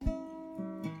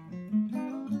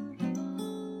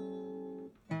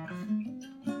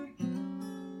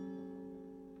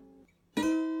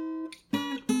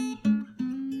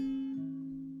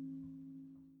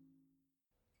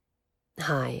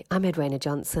Hi, I'm Edwina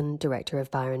Johnson, Director of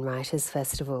Byron Writers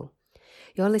Festival.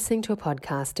 You're listening to a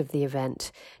podcast of the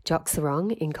event Jock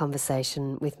Sarong in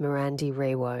conversation with Mirandi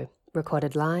Rewo,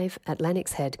 recorded live at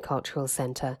Lennox Head Cultural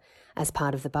Centre as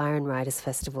part of the Byron Writers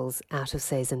Festival's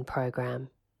out-of-season program.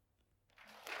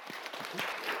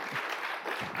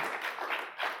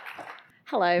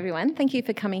 Hello, everyone. Thank you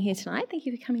for coming here tonight. Thank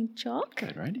you for coming, Jock.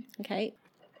 Good, Randy. Okay.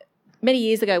 Many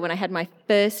years ago when I had my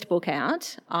first book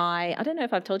out, I don't know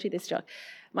if I've told you this, Jock,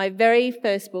 my very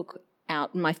first book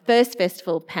out, my first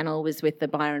festival panel was with the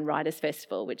Byron Writers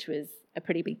Festival, which was a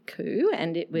pretty big coup,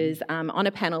 and it was on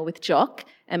a panel with Jock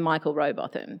and Michael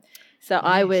Rowbotham. So yes.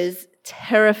 I was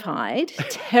terrified,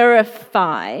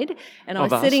 and I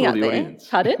was sitting up there. Audience?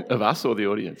 Pardon? Of us or the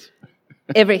audience?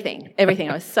 Everything. I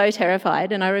was so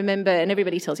terrified, and I remember, and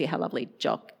everybody tells you how lovely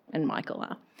Jock and Michael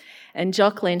are. And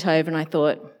Jock leant over and I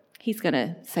thought, he's going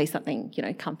to say something,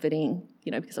 comforting,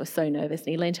 because I was so nervous. And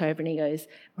he leant over and he goes,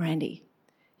 Mirandi,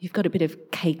 you've got a bit of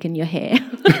cake in your hair.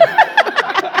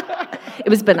 It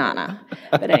was banana.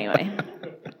 But anyway,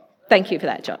 thank you for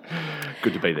that, Jock.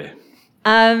 Good to be there.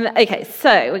 Okay,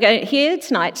 so we're going here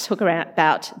tonight to talk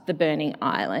about The Burning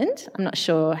Island. I'm not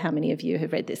sure how many of you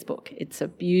have read this book. It's a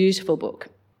beautiful book.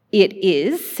 It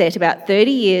is set about 30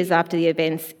 years after the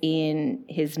events in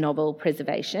his novel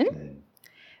Preservation.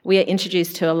 We are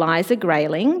introduced to Eliza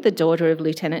Grayling, the daughter of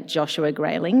Lieutenant Joshua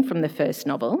Grayling from the first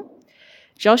novel.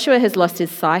 Joshua has lost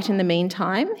his sight in the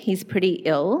meantime. He's pretty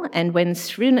ill, and when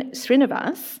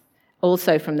Srinivas,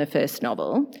 also from the first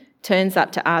novel, turns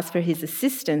up to ask for his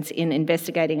assistance in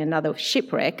investigating another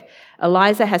shipwreck,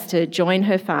 Eliza has to join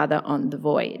her father on the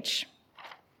voyage.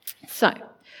 So,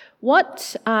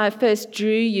 what first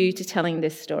drew you to telling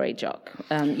this story, Jock?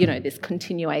 This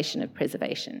continuation of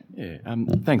Preservation. Yeah,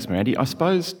 thanks, Mirandi. I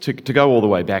suppose to go all the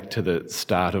way back to the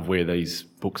start of where these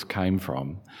books came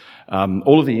from,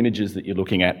 all of the images that you're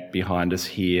looking at behind us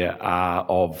here are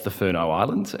of the Furneaux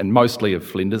Islands, and mostly of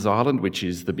Flinders Island, which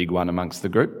is the big one amongst the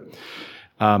group.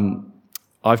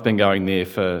 I've been going there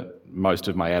for most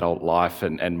of my adult life,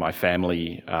 and my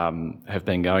family have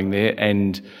been going there,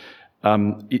 and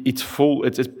it's full.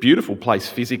 It's a beautiful place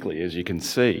physically, as you can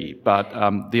see, but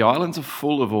the islands are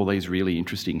full of all these really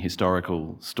interesting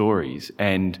historical stories,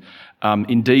 and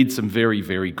indeed some very,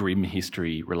 very grim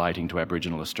history relating to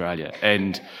Aboriginal Australia.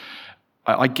 And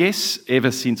I guess ever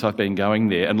since I've been going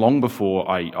there, and long before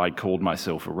I called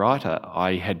myself a writer,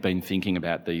 I had been thinking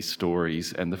about these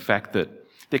stories and the fact that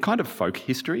they're kind of folk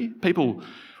history. People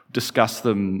discuss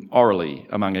them orally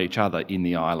among each other in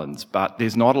the islands, but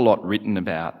there's not a lot written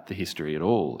about the history at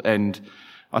all. And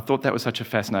I thought that was such a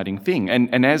fascinating thing.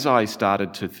 And as I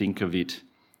started to think of it,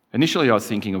 initially I was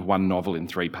thinking of one novel in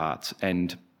 3 parts,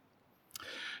 and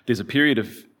there's a period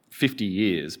of 50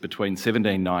 years between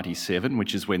 1797,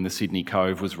 which is when the Sydney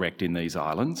Cove was wrecked in these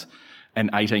islands, and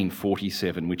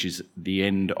 1847, which is the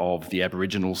end of the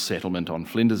Aboriginal settlement on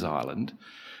Flinders Island.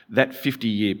 That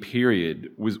 50-year period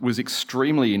was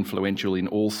extremely influential in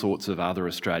all sorts of other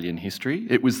Australian history.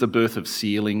 It was the birth of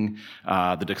sealing,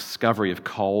 the discovery of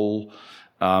coal,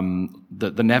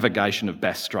 the navigation of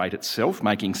Bass Strait itself,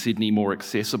 making Sydney more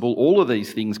accessible. All of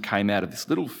these things came out of this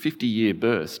little 50-year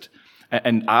burst.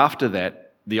 And after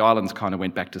that, the islands kind of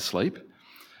went back to sleep.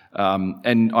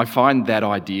 And I find that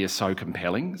idea so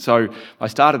compelling. So I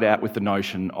started out with the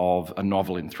notion of a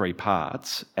novel in 3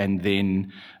 parts, and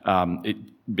then it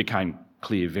became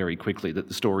clear very quickly that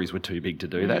the stories were too big to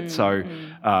do that. So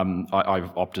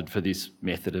I've opted for this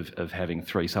method of having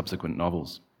 3 subsequent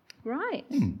novels. Right.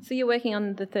 So you're working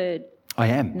on the third I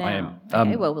am.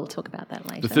 Okay, well, we'll talk about that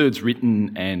later. The third's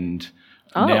written, and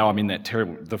now I'm in that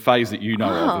the phase that you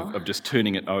know of just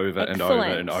turning it over and over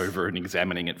and over and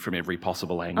examining it from every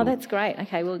possible angle. Oh, that's great.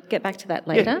 Okay, we'll get back to that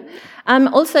later. Yeah.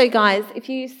 Also, guys, if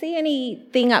you see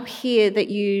anything up here that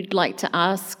you'd like to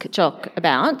ask Jock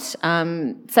about,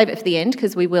 save it for the end,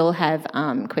 because we will have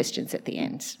questions at the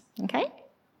end. Okay?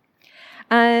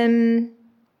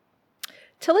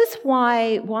 Tell us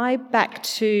why back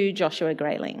to Joshua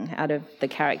Grayling out of the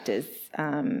characters.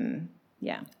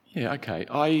 Yeah, okay.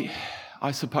 I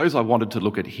suppose I wanted to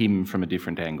look at him from a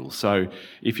different angle. So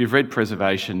if you've read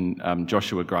Preservation,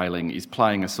 Joshua Grayling is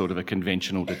playing a sort of a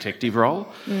conventional detective role.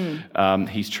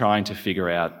 He's trying to figure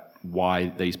out why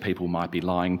these people might be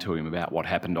lying to him about what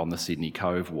happened on the Sydney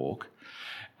Cove walk.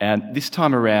 And this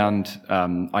time around,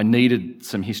 I needed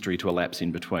some history to elapse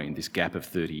in between, this gap of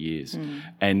 30 years.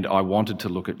 And I wanted to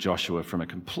look at Joshua from a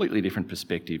completely different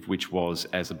perspective, which was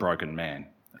as a broken man.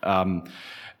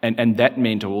 And that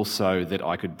meant also that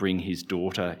I could bring his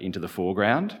daughter into the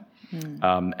foreground.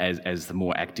 as the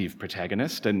more active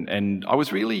protagonist. And I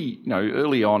was really,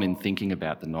 early on in thinking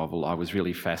about the novel, I was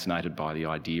really fascinated by the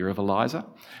idea of Eliza,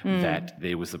 that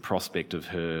there was the prospect of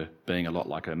her being a lot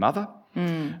like her mother.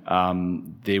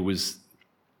 There was...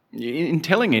 In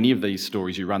telling any of these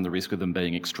stories, you run the risk of them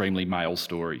being extremely male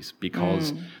stories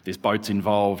because there's boats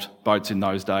involved. Boats in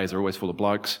those days are always full of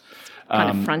blokes.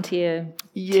 Kind of frontier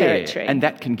territory. And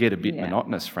that can get a bit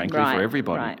monotonous, frankly, for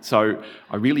everybody. Right. So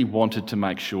I really wanted to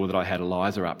make sure that I had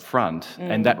Eliza up front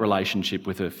and that relationship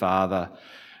with her father.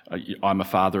 I'm a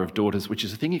father of daughters, which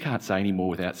is a thing you can't say anymore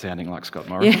without sounding like Scott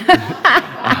Morrison.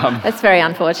 That's very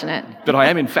unfortunate. But I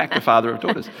am, in fact, a father of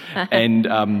daughters. And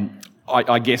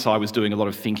I guess I was doing a lot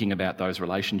of thinking about those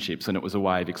relationships, and it was a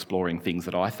way of exploring things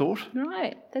that I thought.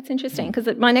 Right, that's interesting, because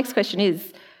my next question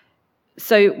is,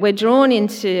 so we're drawn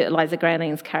into Eliza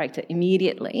Grayling's character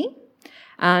immediately.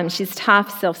 She's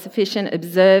tough, self-sufficient,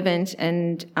 observant,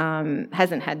 and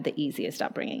hasn't had the easiest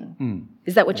upbringing.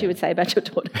 Is that what you would say about your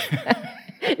daughter?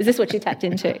 Is this what you tapped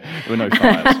into? There were no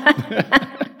fires.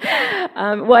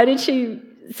 Why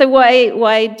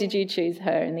did you choose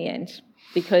her in the end?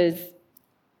 Because...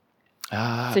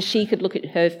 so she could look at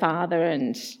her father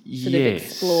and sort of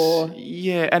explore...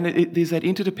 Yeah, and there's that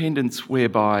interdependence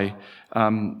whereby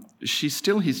she's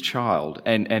still his child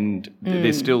and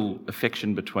there's still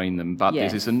affection between them, but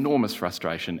there's this enormous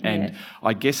frustration. And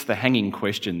I guess the hanging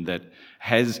question that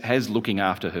has looking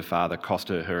after her father cost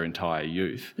her entire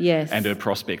youth and her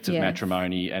prospects of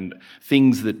matrimony and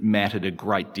things that mattered a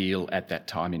great deal at that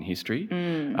time in history.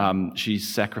 She's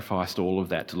sacrificed all of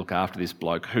that to look after this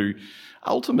bloke who...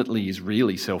 ultimately is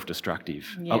really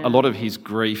self-destructive. A lot of his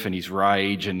grief and his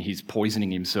rage and his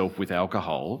poisoning himself with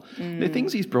alcohol, they're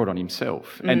things he's brought on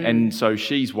himself. And so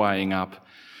she's weighing up,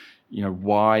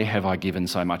 why have I given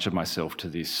so much of myself to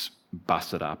this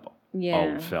busted up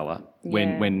old fella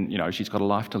when she's got a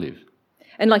life to live.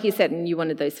 And like you said, and you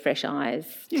wanted those fresh eyes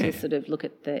to sort of look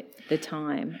at the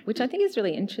time, which I think is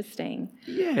really interesting.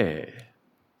 Yeah.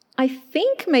 I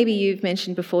think maybe you've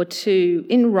mentioned before too,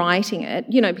 in writing it,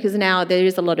 because now there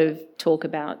is a lot of talk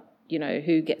about,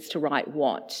 who gets to write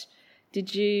what.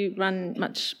 Did you run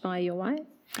much by your wife?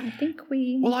 I think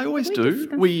we... Well, I always do. Is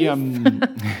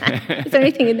there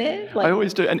anything in there? I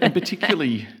always do. And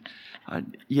particularly,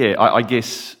 I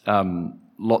guess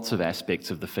lots of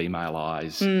aspects of the female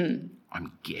eyes,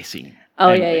 I'm guessing. Oh,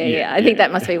 I think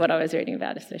that must be what I was reading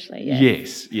about especially,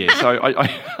 Yes. So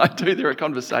I do. There are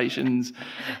conversations.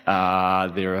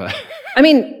 There are... I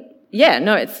mean,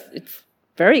 it's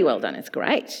very well done. It's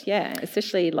great,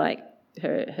 especially like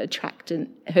her attractions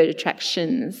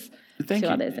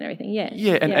to others and everything,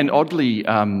 And oddly,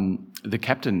 the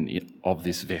captain of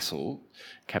this vessel,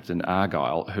 Captain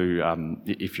Argyle, who,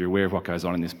 if you're aware of what goes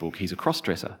on in this book, he's a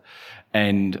cross-dresser.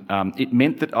 And it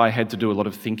meant that I had to do a lot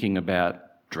of thinking about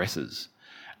dresses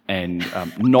and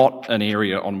not an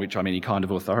area on which I'm any kind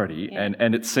of authority.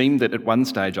 And it seemed that at one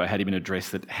stage I had him in a dress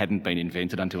that hadn't been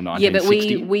invented until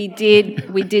 1960. Yeah, but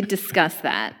we did discuss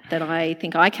that I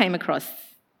think I came across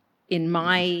in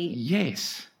my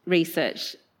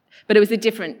research. But it was a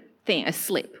different thing, a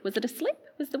slip. Was it a slip?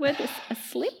 Was the word a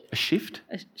slip? A shift?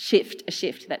 A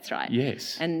shift, that's right.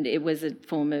 Yes. And it was a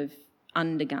form of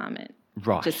undergarment.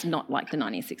 Right. Just not like the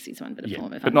 1960s one, but a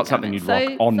form of but not something you'd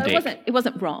rock on deck. It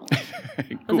wasn't wrong.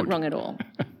 It wasn't wrong at all.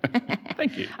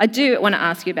 Thank you. I do want to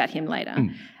ask you about him later.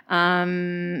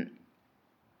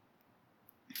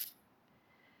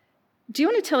 Do you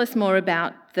want to tell us more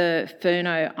about the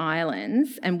Furneaux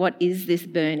Islands and what is this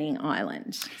burning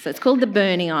island? So it's called the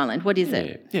Burning Island. What is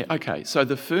it? Yeah, okay. So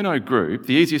the Furneaux group,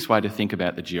 the easiest way to think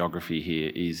about the geography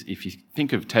here is if you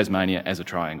think of Tasmania as a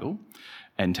triangle,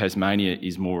 and Tasmania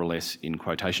is more or less in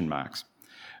quotation marks.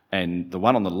 And the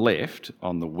one on the left,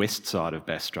 on the west side of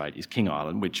Bass Strait, is King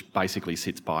Island, which basically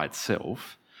sits by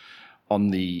itself.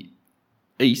 On the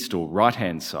east or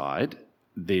right-hand side,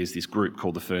 there's this group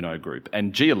called the Furneaux Group.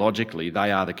 And geologically,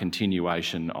 they are the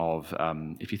continuation of,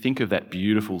 if you think of that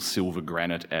beautiful silver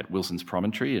granite at Wilson's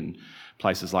Promontory and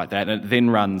places like that, and it then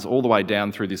runs all the way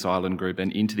down through this island group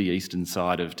and into the eastern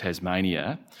side of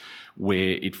Tasmania,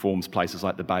 where it forms places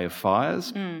like the Bay of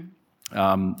Fires.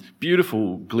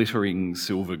 Beautiful, glittering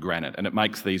silver granite, and it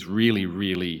makes these really,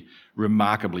 really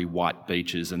remarkably white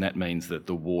beaches, and that means that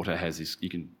the water has this, you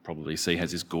can probably see,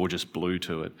 has this gorgeous blue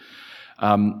to it.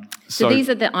 So these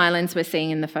are the islands we're seeing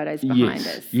in the photos behind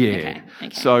us? Yeah. Okay.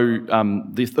 So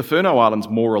the Furneaux Islands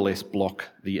more or less block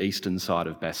the eastern side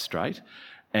of Bass Strait,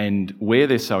 and where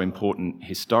they're so important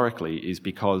historically is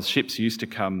because ships used to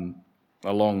come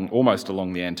almost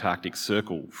along the Antarctic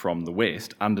Circle from the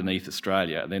west, underneath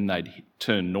Australia, and then they'd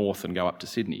turn north and go up to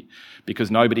Sydney,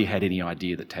 because nobody had any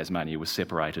idea that Tasmania was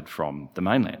separated from the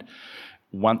mainland.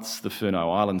 Once the Furneaux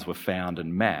Islands were found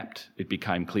and mapped, it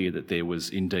became clear that there was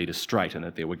indeed a strait and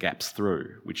that there were gaps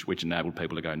through, which enabled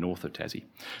people to go north of Tassie.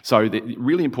 So the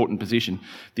really important position.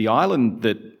 The island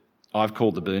that I've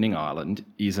called the Burning Island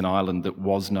is an island that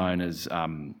was known as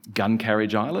Gun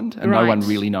Carriage Island, and no one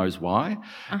really knows why.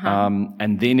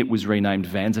 And then it was renamed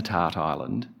Vansittart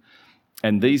Island.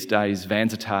 And these days,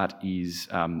 Vansittart is...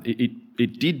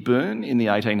 it did burn in the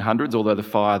 1800s, although the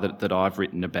fire that I've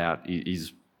written about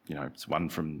is it's one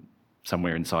from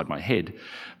somewhere inside my head.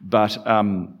 But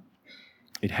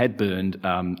it had burned.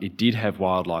 It did have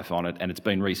wildlife on it, and it's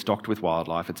been restocked with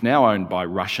wildlife. It's now owned by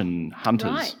Russian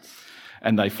hunters. Right.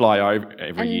 And they fly over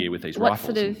every year with these rifles.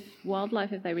 What sort of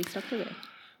wildlife have they restocked with?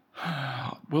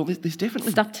 Well, there's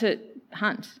definitely... Stuff to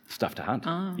hunt? Stuff to hunt,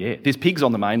 Oh. yeah. There's pigs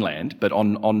on the mainland, but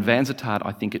on Vansittart,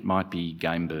 I think it might be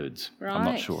game birds. Right. I'm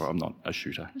not sure. I'm not a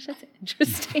shooter. Gosh, that's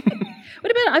interesting.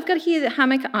 What about, I've got here the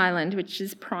Hammock Island, which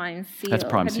is prime seal. That's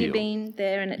prime seal. Have you seal. been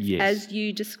there and it's Yes. as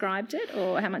you described it,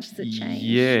 or how much has it changed?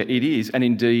 Yeah, it is. And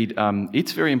indeed,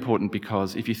 it's very important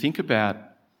because if you think about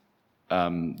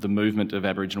the movement of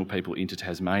Aboriginal people into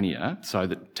Tasmania, so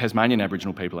that Tasmanian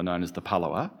Aboriginal people are known as the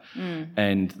Palawa,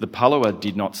 and the Palawa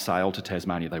did not sail to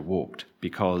Tasmania, they walked,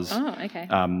 because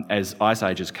as ice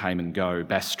ages came and go,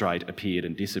 Bass Strait appeared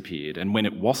and disappeared, and when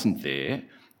it wasn't there,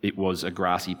 it was a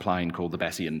grassy plain called the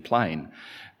Bassian Plain,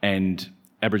 and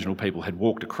Aboriginal people had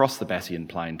walked across the Bassian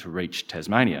Plain to reach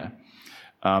Tasmania.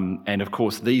 And of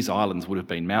course, these islands would have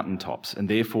been mountaintops, and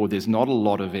therefore there's not a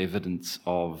lot of evidence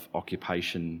of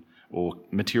occupation or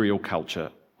material culture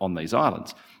on these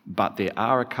islands. But there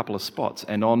are a couple of spots.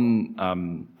 And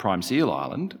on Prime Seal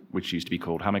Island, which used to be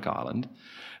called Hammock Island,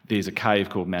 there's a cave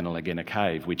called Manalagenna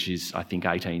Cave, which is, I think,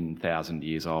 18,000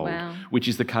 years old, which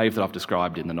is the cave that I've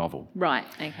described in the novel. Right,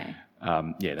 okay.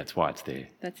 Yeah, that's why it's there.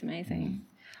 That's amazing.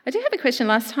 I do have a question.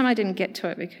 Last time I didn't get to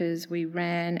it because we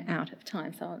ran out of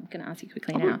time, so I'm going to ask you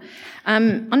quickly now.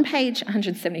 On page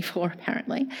 174,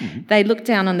 apparently, they look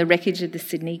down on the wreckage of the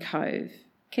Sydney Cove.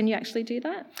 Can you actually do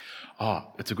that? Oh,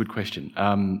 that's a good question.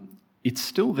 It's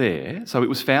still there. So it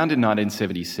was found in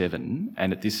 1977,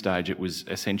 and at this stage it was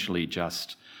essentially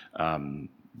just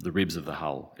the ribs of the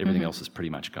hull. Everything else is pretty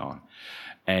much gone.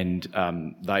 And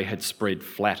they had spread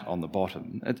flat on the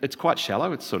bottom. It's quite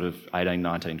shallow. It's sort of 18,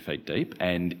 19 feet deep,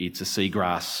 and it's a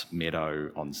seagrass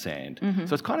meadow on sand.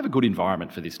 So it's kind of a good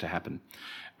environment for this to happen.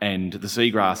 And the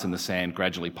seagrass and the sand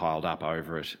gradually piled up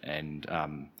over it, and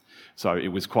so it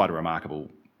was quite a remarkable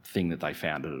thing that they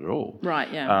found it at all.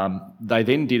 Right, yeah. They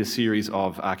then did a series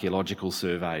of archaeological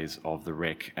surveys of the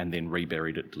wreck and then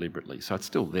reburied it deliberately, so it's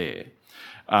still there.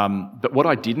 But what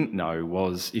I didn't know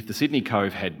was if the Sydney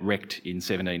Cove had wrecked in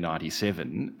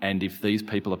 1797 and if these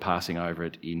people are passing over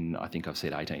it in, I think I've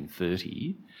said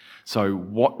 1830, so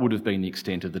what would have been the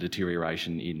extent of the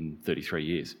deterioration in 33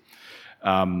 years?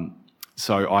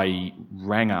 So I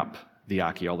rang up the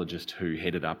archaeologist who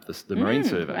headed up the marine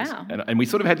surveys. Wow. And we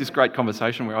sort of had this great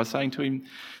conversation where I was saying to him,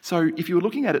 so if you were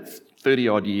looking at it 30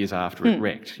 odd years after it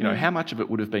wrecked, how much of it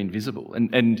would have been visible?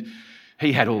 And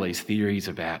he had all these theories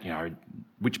about,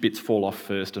 which bits fall off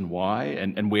first and why,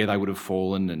 and where they would have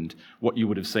fallen and what you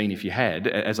would have seen if you had,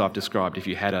 as I've described, if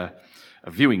you had a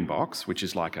viewing box, which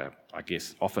is like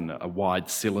often a wide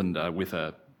cylinder with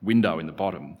a window in the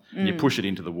bottom, and you push it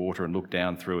into the water and look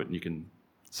down through it and you can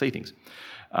see things.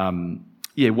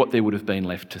 What there would have been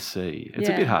left to see. It's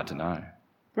a bit hard to know.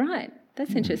 Right,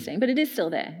 that's interesting, but it is still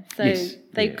there. So Yes,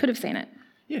 they could have seen it.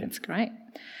 Yeah. That's great.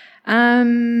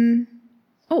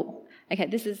 Okay,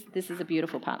 this is a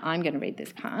beautiful part. I'm going to read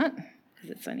this part because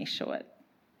it's only short.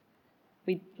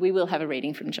 We will have a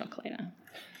reading from Jock later.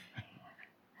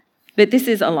 But this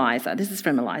is Eliza. This is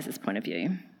from Eliza's point of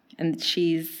view, and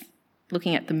she's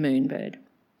looking at the moonbird.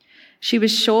 She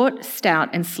was short, stout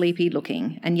and sleepy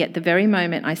looking, and yet the very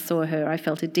moment I saw her, I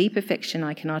felt a deep affection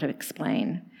I cannot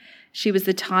explain. She was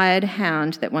the tired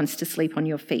hound that wants to sleep on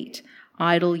your feet,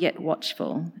 idle yet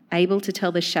watchful, able to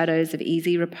tell the shadows of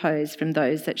easy repose from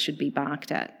those that should be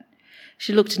barked at.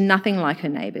 She looked nothing like her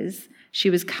neighbours.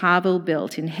 She was carvel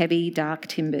built in heavy, dark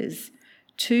timbers,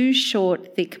 2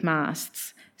 short, thick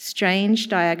masts, strange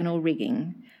diagonal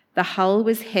rigging. The hull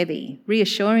was heavy,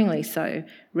 reassuringly so,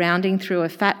 rounding through a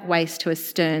fat waist to a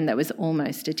stern that was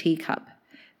almost a teacup.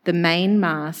 The main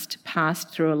mast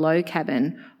passed through a low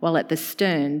cabin, while at the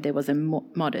stern there was a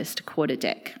modest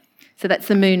quarterdeck. So that's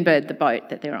the Moonbird, the boat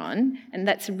that they're on, and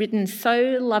that's written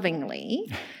so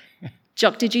lovingly.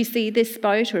 Jock, did you see this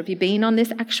boat, or have you been on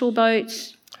this actual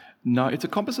boat? No, it's a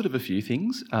composite of a few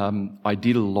things. I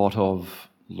did a lot of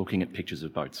looking at pictures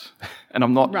of boats, and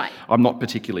I'm not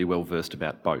particularly well versed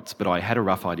about boats, but I had a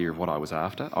rough idea of what I was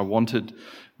after. I wanted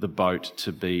the boat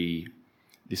to be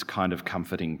this kind of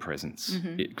comforting presence,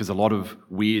 because a lot of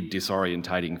weird,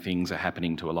 disorientating things are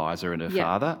happening to Eliza and her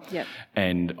father,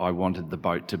 and I wanted the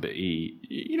boat to be,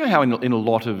 you know how in a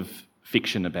lot of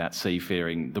fiction about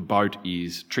seafaring, the boat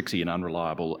is tricksy and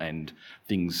unreliable and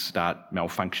things start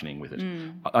malfunctioning with it.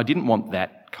 I didn't want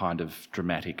that kind of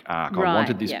dramatic arc. I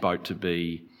wanted this boat to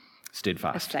be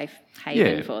steadfast. A safe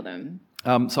haven for them.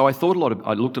 So I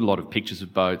looked at a lot of pictures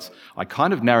of boats. I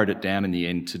kind of narrowed it down in the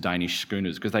end to Danish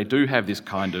schooners because they do have this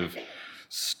kind of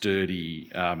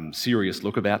sturdy, serious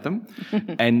look about them.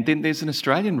 And then there's an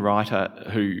Australian writer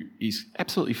who is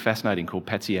absolutely fascinating called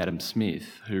Patsy Adams Smith,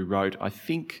 who wrote, I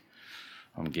think,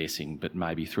 I'm guessing, but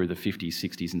maybe through the 50s,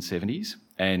 60s and 70s.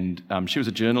 And she was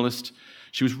a journalist.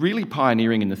 She was really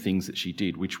pioneering in the things that she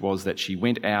did, which was that she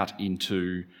went out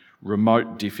into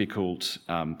remote, difficult,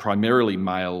 primarily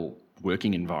male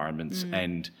working environments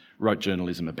and wrote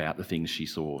journalism about the things she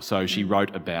saw. So she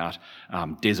wrote about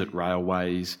desert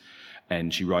railways,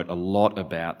 and she wrote a lot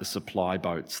about the supply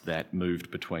boats that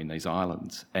moved between these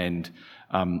islands. And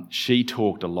she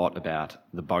talked a lot about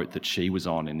the boat that she was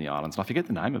on in the islands. I forget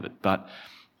the name of it, but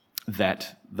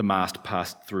that the mast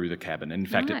passed through the cabin. In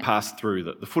fact, it passed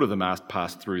through, the foot of the mast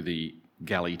passed through the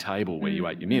galley table where you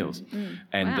ate your meals.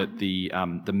 And that the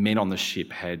men on the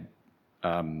ship had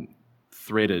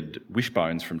threaded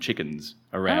wishbones from chickens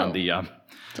around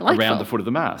around the foot of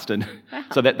the mast, and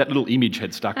so that little image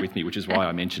had stuck with me, which is why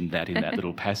I mentioned that in that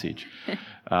little passage.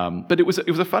 But it was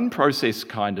a fun process,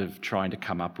 kind of trying to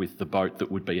come up with the boat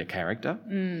that would be a character,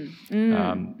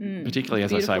 particularly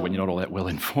as I say when you're not all that well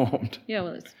informed. Yeah,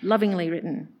 well, it's lovingly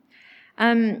written.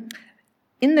 In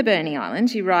The Burning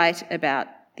Island, you write about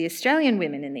the Australian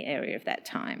women in the area of that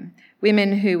time,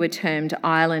 women who were termed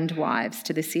island wives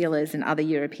to the sealers and other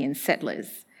European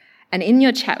settlers. And in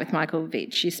your chat with Michael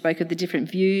Veitch, you spoke of the different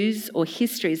views or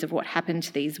histories of what happened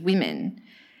to these women.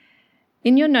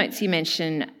 In your notes, you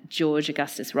mention George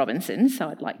Augustus Robinson,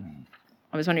 so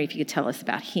I was wondering if you could tell us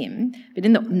about him. But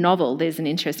in the novel, there's an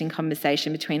interesting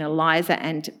conversation between Eliza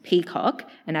and Peacock,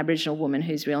 an Aboriginal woman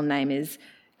whose real name is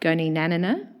Goni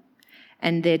Nanana,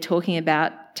 and they're talking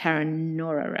about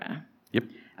Taranora,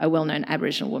 a well-known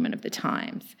Aboriginal woman of the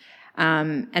times.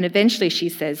 And eventually she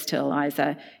says to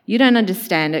Eliza, "You don't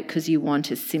understand it because you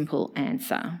want a simple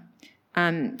answer."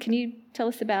 Can you tell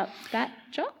us about that,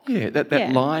 Jock? Yeah,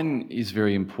 that line is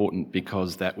very important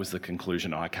because that was the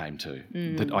conclusion I came to.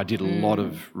 That I did a lot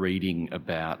of reading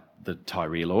about the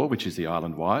Tyree Law, which is the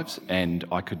Island Wives, and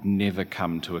I could never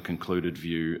come to a concluded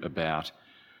view about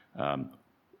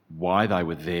why they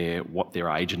were there, what their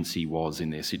agency was in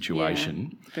their situation.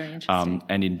 Yeah, very interesting.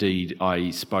 And indeed, I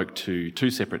spoke to two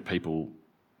separate people,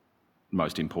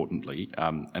 most importantly,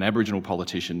 an Aboriginal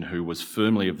politician who was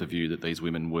firmly of the view that these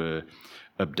women were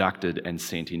abducted and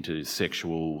sent into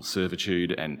sexual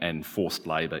servitude and forced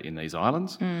labour in these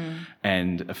islands,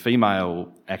 and a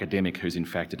female academic who's in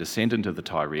fact a descendant of the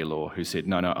Tyree Law who said,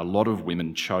 no, a lot of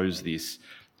women chose this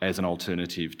as an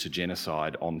alternative to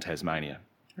genocide on Tasmania.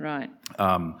 Right.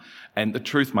 And the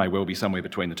truth may well be somewhere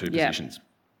between the two positions.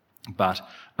 But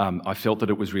I felt that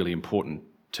it was really important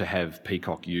to have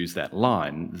Peacock use that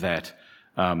line that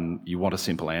you want a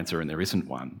simple answer and there isn't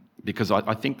one, because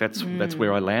I think that's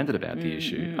where I landed about the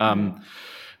issue.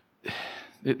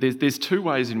 There's two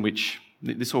ways in which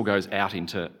this all goes out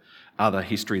into other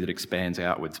history that expands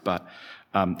outwards, but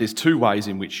there's two ways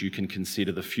in which you can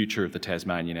consider the future of the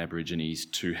Tasmanian Aborigines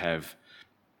to have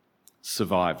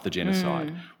survived the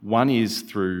genocide. One is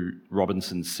through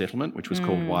Robinson's settlement, which was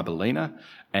called Waibalina,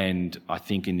 and I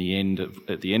think at the end of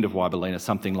Waibalina,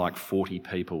 something like 40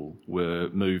 people were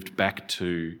moved back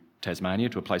to Tasmania,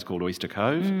 to a place called Oyster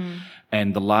Cove,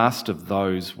 and the last of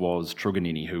those was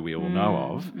Truganini, who we all know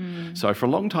of. So for a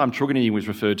long time, Truganini was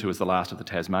referred to as the last of the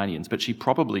Tasmanians, but she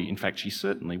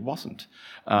certainly wasn't.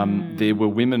 There were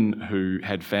women who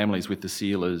had families with the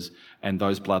sealers, and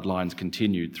those bloodlines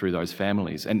continued through those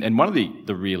families. And one of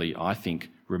the really, I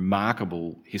think,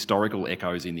 remarkable historical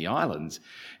echoes in the islands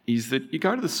is that you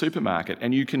go to the supermarket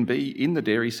and you can be in the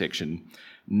dairy section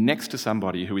next to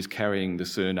somebody who is carrying the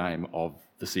surname of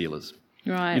the sealers.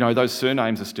 Right. You know, those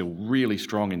surnames are still really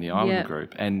strong in the Islander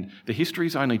group, and the history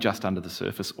is only just under the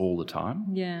surface all the time.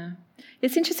 Yeah.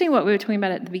 It's interesting what we were talking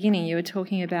about at the beginning. You were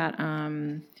talking about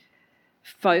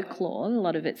folklore, a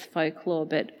lot of it's folklore,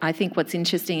 but I think what's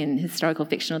interesting in historical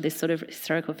fiction, or this sort of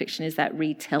historical fiction, is that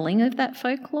retelling of that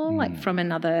folklore, like from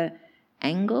another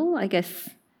angle. I guess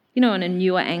on a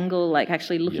newer angle, like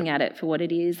actually looking at it for what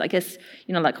it is. I guess,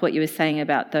 like what you were saying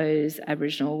about those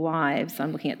Aboriginal wives,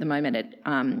 I'm looking at the moment at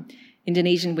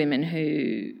Indonesian women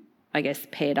who, I guess,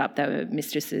 paired up. They were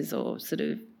mistresses or sort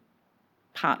of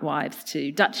part wives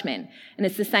to Dutchmen. And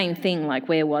it's the same thing, like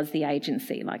where was the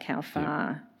agency? Like how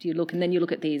far do you look? And then you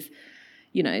look at these,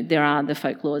 there are the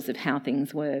folklores of how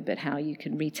things were, but how you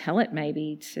can retell it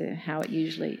maybe to how it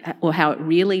usually, or how it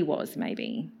really was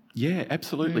maybe. Yeah,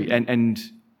 absolutely. And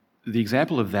the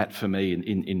example of that for me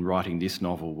in writing this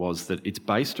novel was that it's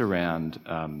based around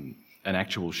an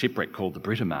actual shipwreck called the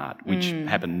Britomart, which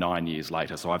happened 9 years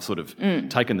later. So I've sort of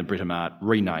taken the Britomart,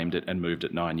 renamed it and moved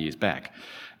it 9 years back.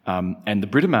 And the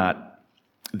Britomart,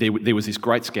 there was this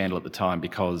great scandal at the time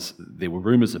because there were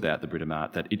rumours about the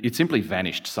Britomart that it simply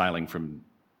vanished sailing from,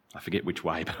 I forget which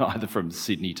way, but either from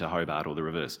Sydney to Hobart or the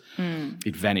reverse.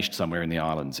 It vanished somewhere in the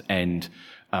islands. And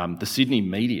the Sydney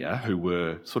media, who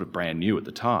were sort of brand new at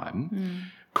the time,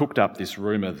 cooked up this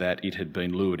rumour that it had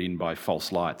been lured in by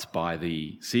false lights by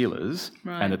the sealers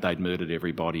and that they'd murdered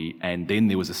everybody. And then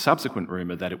there was a subsequent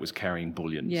rumour that it was carrying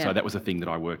bullion. Yeah. So that was a thing that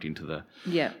I worked into the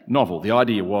novel. The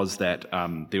idea was that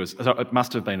so it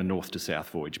must have been a north to south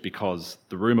voyage because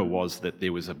the rumour was that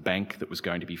there was a bank that was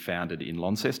going to be founded in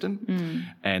Launceston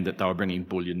and that they were bringing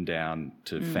bullion down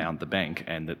to found the bank,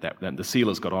 and that the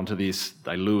sealers got onto this,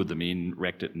 they lured them in,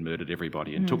 wrecked it and murdered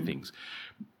everybody and took things.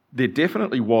 There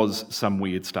definitely was some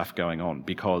weird stuff going on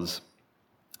because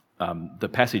the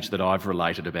passage that I've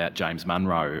related about James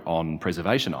Munro on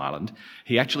Preservation Island,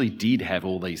 he actually did have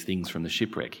all these things from the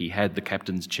shipwreck. He had the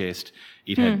captain's chest,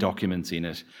 it had documents in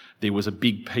it. There was a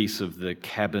big piece of the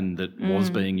cabin that was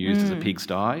being used as a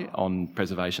pigsty on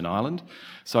Preservation Island.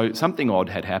 So something odd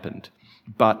had happened.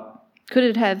 But could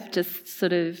it have just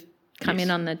sort of come in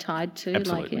on the tide too?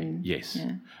 Absolutely, yes.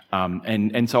 Yeah.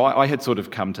 And so I had sort of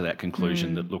come to that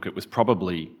conclusion that, look, it was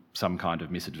probably some kind of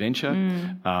misadventure,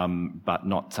 but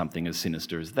not something as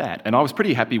sinister as that. And I was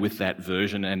pretty happy with that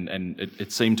version, and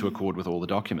it seemed to accord with all the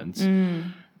documents.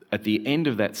 At the end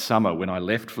of that summer, when I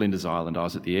left Flinders Island, I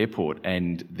was at the airport,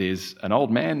 and there's an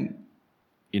old man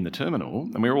in the terminal,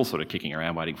 and we were all sort of kicking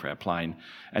around waiting for our plane,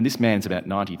 and this man's about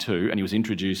 92, and he was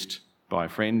introduced by a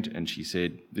friend, and she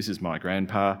said, "This is my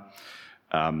grandpa.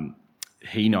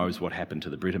 He knows what happened to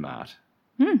the Britomart."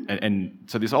 And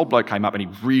so this old bloke came up and he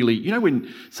really,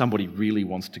 when somebody really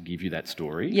wants to give you that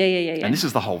story. Yeah. And this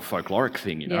is the whole folkloric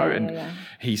thing,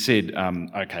 he said,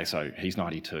 okay, so he's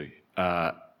 92.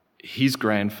 His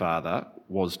grandfather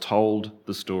was told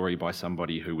the story by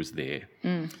somebody who was there.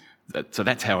 So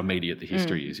that's how immediate the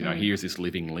history is. Here's this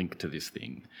living link to this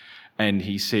thing. And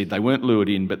he said they weren't lured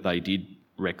in, but they did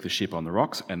wreck the ship on the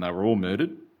rocks and they were all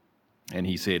murdered. And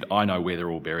he said, I know where they're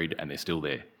all buried and they're still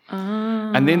there.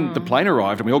 And then the plane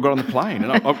arrived and we all got on the plane.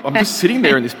 And I'm just sitting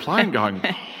there in this plane going,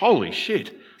 holy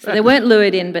shit. So they weren't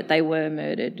lured in, but they were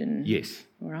murdered. And yes,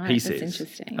 right, he that's says.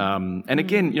 Interesting. And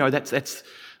again, that's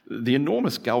the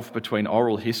enormous gulf between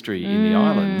oral history in the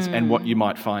islands and what you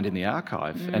might find in the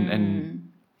archive. And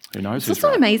who knows who's It's also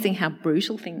right. amazing how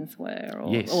brutal things were.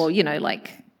 Yes. Or,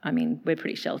 we're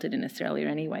pretty sheltered in Australia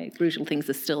anyway. Brutal things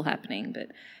are still happening, but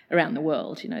around the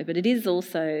world, But it is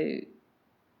also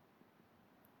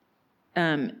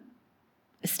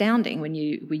astounding when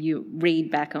you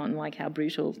read back on like how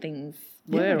brutal things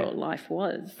were or life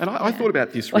was. And I thought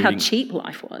about this or how cheap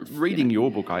life was. Reading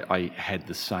your book, I had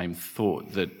the same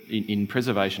thought that in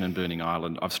Preservation and Burning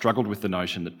Island, I've struggled with the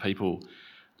notion that people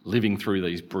living through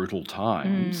these brutal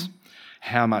times,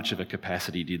 how much of a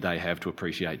capacity did they have to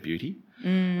appreciate beauty?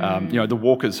 The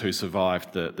walkers who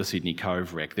survived the Sydney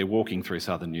Cove wreck, they're walking through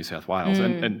southern New South Wales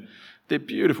and they're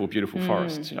beautiful, beautiful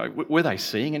forests. Were they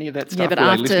seeing any of that stuff? Yeah, but were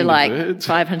after they listening to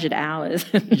 500 hours,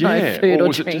 no yeah, food or or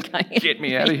was drink. it just, get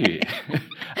me out of here?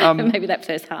 Maybe that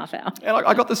first half hour. And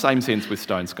I got the same sense with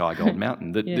Stone Sky Gold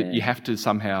Mountain, that you have to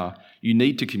somehow, you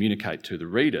need to communicate to the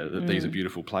reader that these are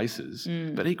beautiful places,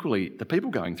 but equally the people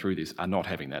going through this are not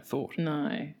having that thought.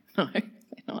 No, they're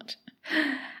not.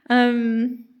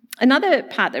 Another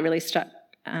part that really struck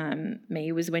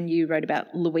me was when you wrote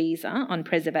about Louisa on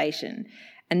preservation.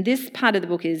 And this part of the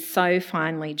book is so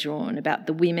finely drawn about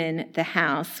the women, the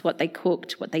house, what they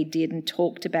cooked, what they did and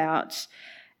talked about.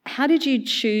 How did you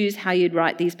choose how you'd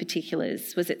write these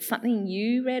particulars? Was it something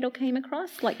you read or came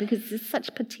across? Because there's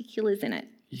such particulars in it.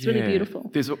 It's really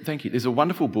beautiful. Thank you. There's a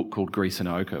wonderful book called Grease and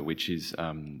Ochre, which is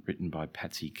written by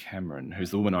Patsy Cameron,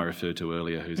 who's the woman I referred to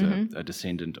earlier, who's a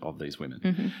descendant of these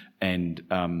women. And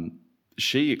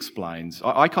she explains,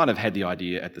 I kind of had the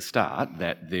idea at the start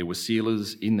that there were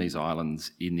sealers in these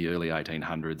islands in the early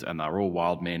 1800s and they were all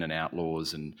wild men and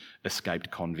outlaws and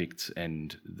escaped convicts,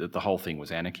 and the whole thing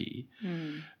was anarchy.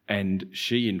 And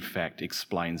she, in fact,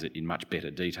 explains it in much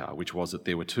better detail, which was that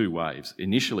there were two waves.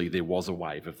 Initially, there was a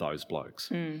wave of those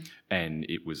blokes and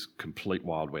it was complete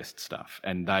Wild West stuff.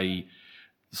 And they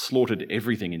slaughtered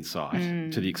everything in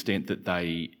sight to the extent that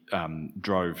they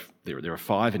drove... There are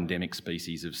 5 endemic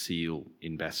species of seal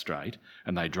in Bass Strait,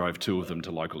 and they drove 2 of them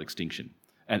to local extinction.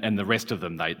 And the rest of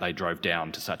them, they drove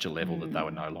down to such a level that they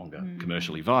were no longer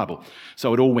commercially viable.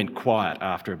 So it all went quiet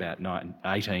after about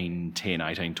 1810,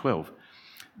 1812.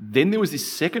 Then there was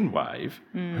this second wave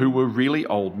who were really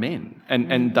old men,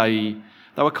 and they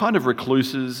were kind of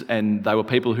recluses, and they were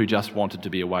people who just wanted to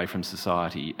be away from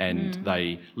society, and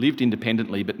they lived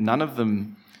independently, but none of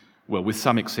them, well, with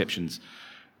some exceptions,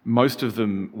 most of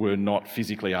them were not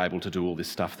physically able to do all this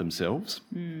stuff themselves.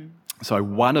 So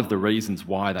one of the reasons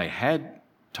why they had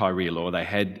Tyree law, they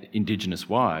had Indigenous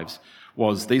wives,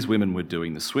 was these women were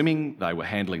doing the swimming, they were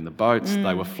handling the boats,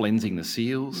 they were flensing the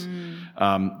seals.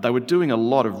 They were doing a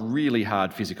lot of really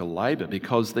hard physical labour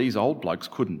because these old blokes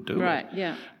couldn't do it. Right,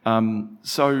 yeah.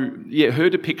 So, yeah, her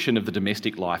depiction of the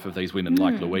domestic life of these women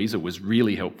like Louisa was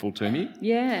really helpful to me.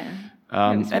 Yeah.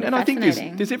 And I think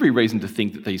there's every reason to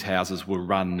think that these houses were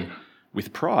run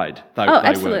with pride.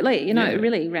 Absolutely. It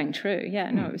really rang true. Yeah,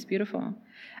 no, it was beautiful.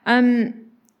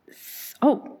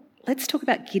 Let's talk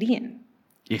about Gideon.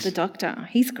 Yes. The doctor.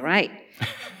 He's great.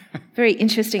 Very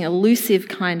interesting, elusive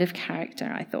kind of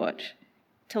character, I thought.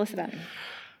 Tell us about him.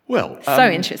 Well, so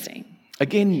interesting.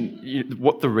 Again,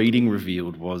 what the reading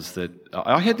revealed was that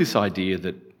I had this idea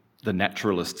that the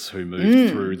naturalists who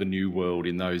moved through the New World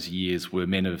in those years were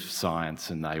men of science,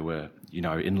 and they were,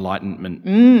 Enlightenment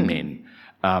men.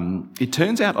 It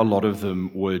turns out a lot of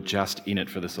them were just in it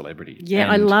for the celebrity.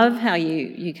 Yeah, I love how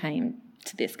you came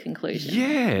to this conclusion.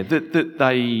 Yeah, that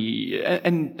they...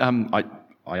 And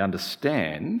I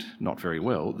understand, not very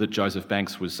well, that Joseph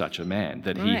Banks was such a man,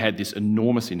 that he had this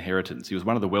enormous inheritance. He was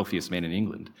one of the wealthiest men in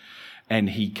England. And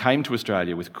he came to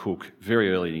Australia with Cook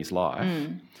very early in his life,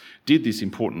 did this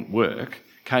important work,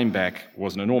 came back,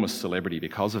 was an enormous celebrity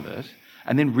because of it,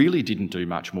 and then really didn't do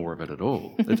much more of it at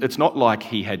all. It's not like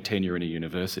he had tenure in a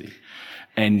university.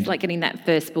 And it's like getting that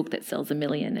first book that sells 1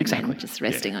 million and exactly. then just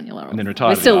resting on your laurels. And then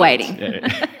retired. We're still waiting.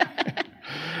 Yeah.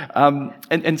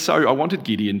 And so I wanted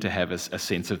Gideon to have a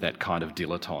sense of that kind of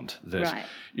dilettante, that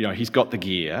he's got the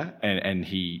gear and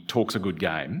he talks a good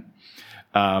game,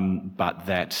 but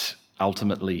that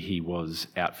ultimately he was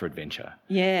out for adventure.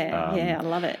 Yeah, I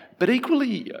love it. But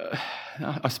equally,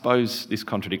 I suppose this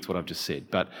contradicts what I've just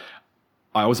said, but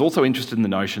I was also interested in the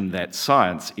notion that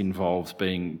science involves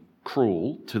being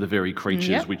cruel to the very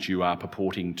creatures which you are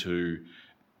purporting to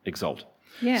exalt.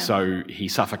 Yeah. So he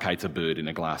suffocates a bird in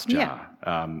a glass jar.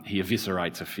 He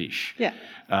eviscerates a fish. Yeah.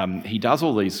 He does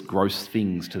all these gross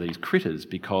things to these critters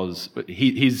because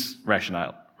his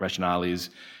rationale is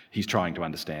he's trying to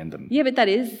understand them. Yeah, but that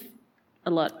is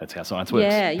a lot. That's how science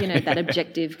works. Yeah, that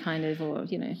objective kind of, or.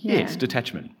 Yes,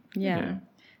 detachment. Yeah.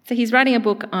 So he's writing a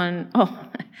book on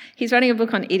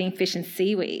eating fish and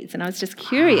seaweeds, and I was just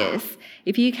curious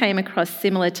if you came across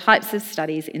similar types of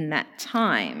studies in that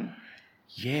time.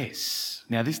 Yes.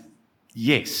 Now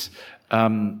yes.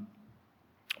 I'm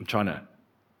trying to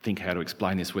think how to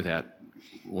explain this without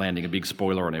landing a big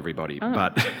spoiler on everybody.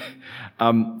 But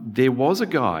there was a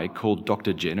guy called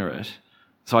Dr. Generate.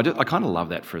 So I kind of love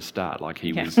that for a start. Like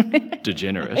he was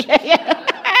degenerate.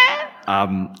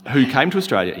 Who came to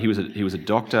Australia. He was a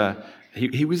doctor.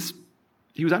 He was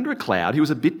under a cloud. He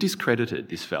was a bit discredited,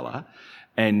 this fella,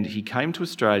 and he came to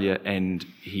Australia and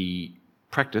he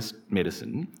practiced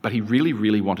medicine, but he really,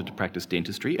 really wanted to practice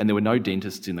dentistry, and there were no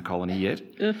dentists in the colony yet.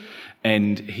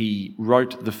 And he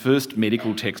wrote the first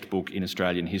medical textbook in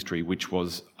Australian history, which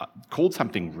was called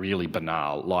something really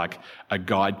banal, like A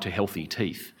Guide to Healthy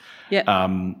Teeth.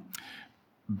 Yeah.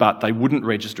 But they wouldn't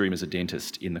register him as a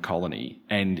dentist in the colony,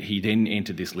 and he then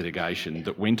entered this litigation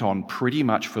that went on pretty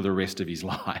much for the rest of his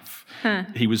life.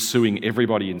 He was suing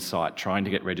everybody in sight, trying to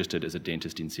get registered as a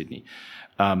dentist in Sydney.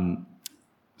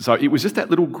 So it was just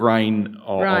that little grain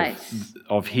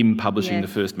of him publishing the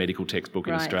first medical textbook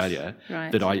in Australia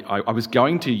that I was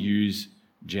going to use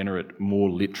Generate more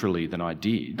literally than I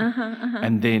did.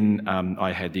 And then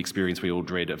I had the experience we all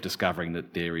dread of discovering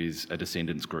that there is a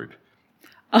descendants group.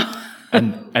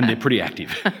 And they're pretty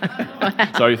active.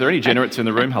 So if there are any generates in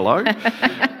the room, hello.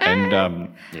 And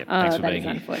thanks for being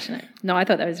here. Unfortunate. No, I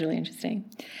thought that was really interesting.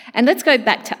 And let's go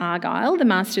back to Argyle, the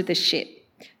master of the ship.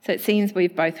 So it seems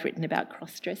we've both written about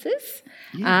cross-dressers.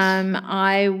 Yes.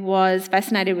 I was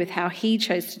fascinated with how he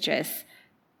chose to dress.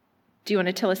 Do you want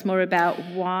to tell us more about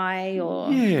why?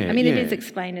 Or Yeah, it yeah. is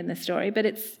explained in the story, but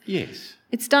Yes.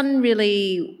 it's done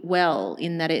really well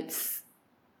in that it's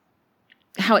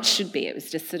how it should be. It was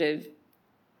just sort of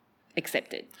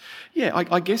accepted. Yeah,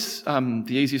 I guess the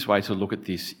easiest way to look at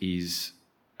this is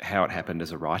how it happened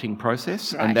as a writing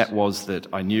process. Right. And that was that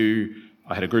I knew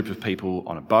I had a group of people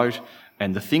on a boat,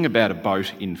 and the thing about a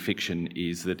boat in fiction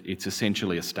is that it's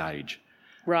essentially a stage.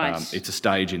 Right. It's a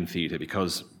stage in theatre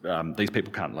because these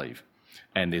people can't leave.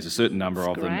 And there's a certain number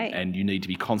of them, great. and you need to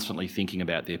be constantly thinking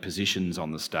about their positions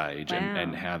on the stage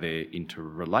and how they're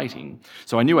interrelating.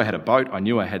 So I knew I had a boat, I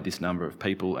knew I had this number of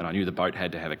people, and I knew the boat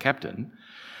had to have a captain.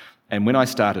 And when I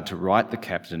started to write the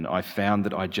captain, I found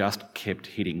that I just kept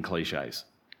hitting cliches.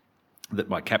 That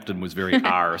my captain was very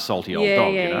a salty old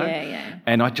dog, you know? Yeah.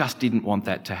 And I just didn't want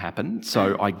that to happen.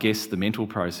 So I guess the mental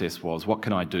process was, what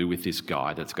can I do with this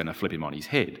guy that's going to flip him on his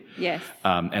head? Yes.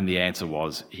 And the answer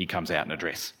was, he comes out in a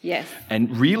dress. Yes.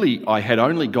 And really, I had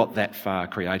only got that far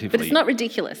creatively. But it's not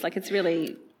ridiculous. Like, it's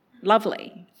really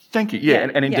lovely. Thank you. Yeah,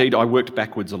 Yeah, and indeed, yeah. I worked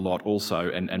backwards a lot also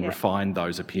and Yeah. refined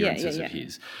those appearances yeah. of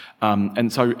his.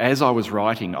 And so as I was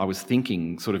writing, I was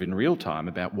thinking sort of in real time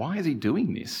about why is he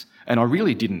doing this? And I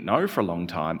really didn't know for a long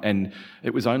time. And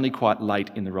it was only quite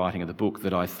late in the writing of the book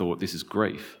that I thought, this is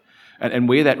grief. And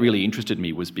where that really interested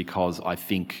me was because I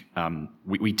think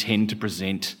we tend to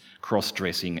present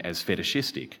cross-dressing as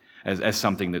fetishistic, as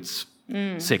something that's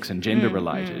sex and gender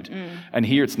related. And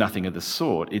here it's nothing of the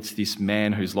sort. It's this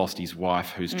man who's lost his wife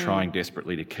who's trying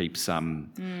desperately to keep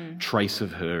some trace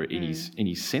of her in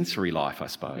his sensory life, I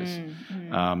suppose.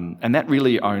 And that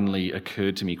really only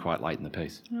occurred to me quite late in the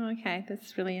piece. Oh, okay,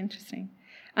 that's really interesting.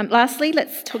 Lastly,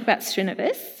 let's talk about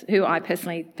Srinivas, who I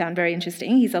personally found very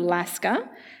interesting. He's a Lascar.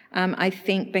 I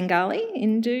think Bengali,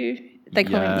 Hindu. They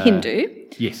call him Hindu,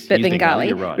 Yes, but he's Bengali,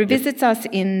 you're right. revisits us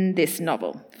in this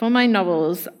novel. For my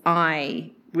novels,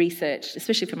 I researched,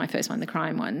 especially for my first one, the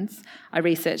crime ones, I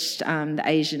researched the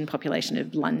Asian population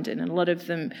of London, and a lot of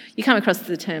them, you come across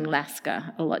the term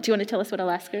Lascar a lot. Do you want to tell us what a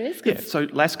Lascar is? Yeah, so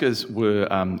Lascars were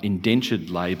indentured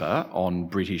labour on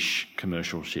British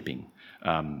commercial shipping.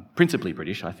 Principally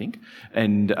British, I think,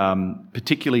 and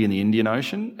particularly in the Indian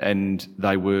Ocean, and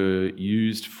they were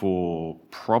used for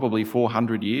probably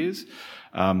 400 years.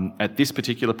 At this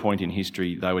particular point in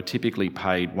history, they were typically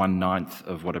paid 1/9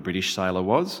 of what a British sailor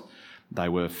was. They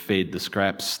were fed the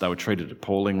scraps, they were treated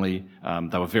appallingly,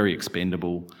 they were very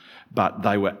expendable, but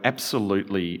they were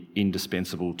absolutely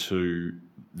indispensable to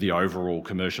the overall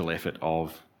commercial effort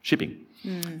of shipping.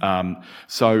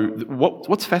 So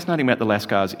what's fascinating about the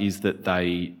Lascars is that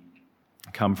they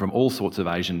come from all sorts of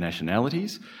Asian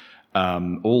nationalities,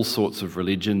 all sorts of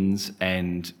religions,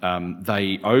 and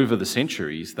they, over the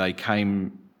centuries, they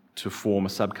came to form a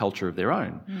subculture of their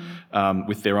own,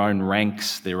 with their own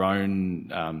ranks, their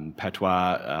own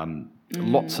patois,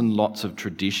 lots and lots of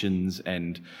traditions,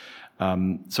 and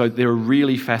so they're a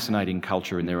really fascinating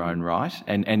culture in their own right,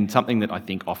 and something that I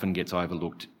think often gets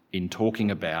overlooked in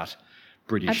talking about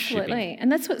British shipping. Absolutely. And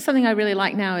that's something I really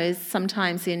like now is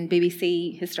sometimes in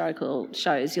BBC historical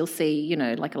shows you'll see,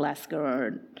 like Alaska or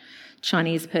a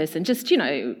Chinese person, just,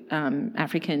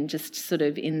 African, just sort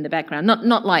of in the background.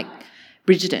 Not like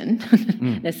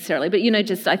Bridgerton necessarily, but,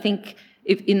 just I think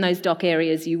if in those dock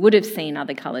areas you would have seen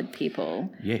other coloured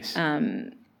people. Yes.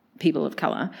 People of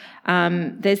colour.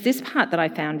 There's this part that I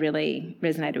found really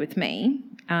resonated with me.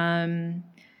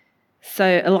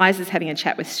 So Eliza's having a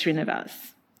chat with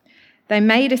Srinivas. They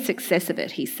made a success of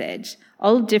it, he said.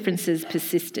 Old differences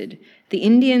persisted. The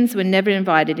Indians were never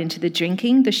invited into the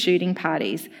drinking, the shooting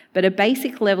parties, but a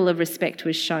basic level of respect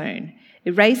was shown.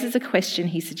 It raises a question,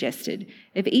 he suggested.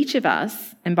 If each of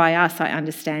us, and by us I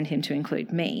understand him to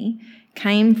include me,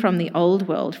 came from the old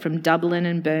world, from Dublin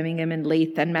and Birmingham and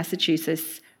Leith and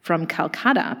Massachusetts, from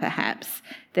Calcutta perhaps,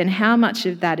 then how much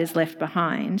of that is left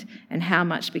behind and how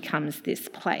much becomes this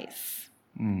place?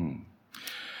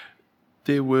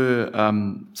 There were,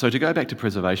 so to go back to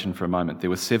preservation for a moment, there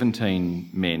were 17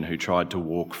 men who tried to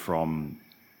walk from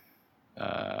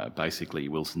basically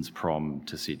Wilson's Prom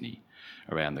to Sydney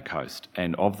around the coast.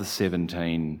 And of the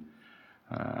 17,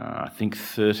 I think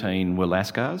 13 were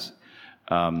Lascars,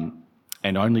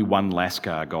 and only one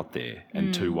Lascar got there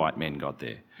and 2 white men got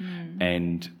there.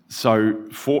 And so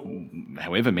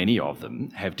however many of them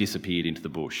have disappeared into the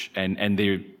bush, and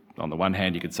they're, on the one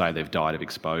hand, you could say they've died of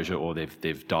exposure or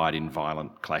they've died in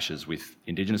violent clashes with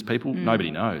Indigenous people.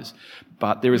 Nobody knows.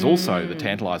 But there is also the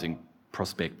tantalising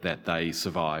prospect that they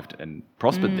survived and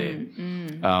prospered there.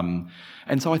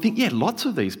 And so I think, lots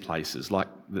of these places, like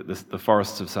the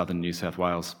forests of southern New South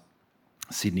Wales,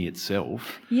 Sydney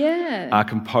itself, are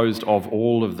composed of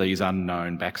all of these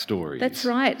unknown backstories. That's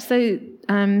right. So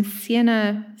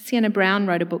Sienna Brown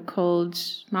wrote a book called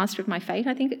Master of My Fate,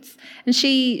 I think it's, and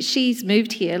she's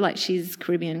moved here, like she's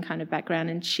Caribbean kind of background,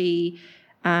 and she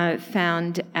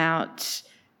found out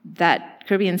that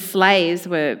Caribbean slaves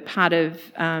were part of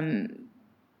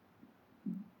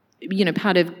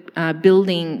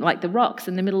building like the rocks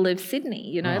in the middle of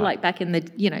Sydney, like back in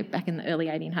the early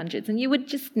 1800s, and you would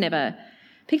just never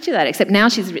picture that, except now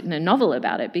she's written a novel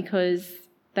about it because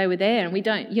they were there, and we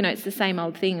don't, it's the same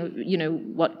old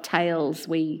thing, what tales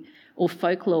or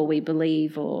folklore we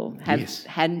believe or have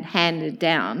handed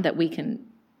down that we can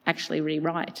actually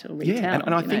rewrite or retell. Yeah,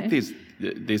 and I think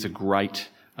there's a great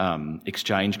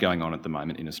exchange going on at the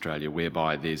moment in Australia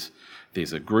whereby there's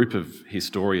a group of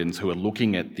historians who are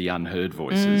looking at the unheard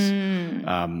voices.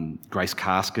 Grace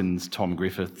Karskens, Tom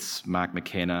Griffiths, Mark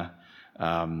McKenna,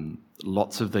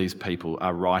 lots of these people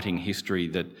are writing history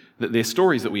that they're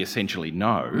stories that we essentially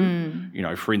know.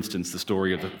 For instance, the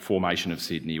story of the formation of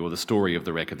Sydney or the story of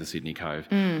the wreck of the Sydney Cove.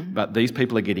 But these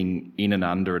people are getting in and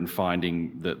under and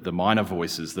finding the minor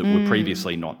voices that were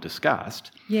previously not discussed.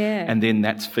 Yeah. And then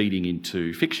that's feeding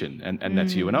into fiction, and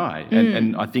that's you and I.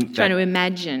 And I think trying to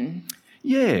imagine.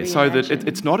 Yeah, so that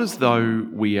it's not as though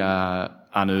we are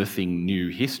unearthing new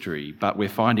history, but we're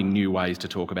finding new ways to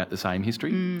talk about the same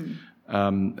history.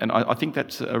 And I think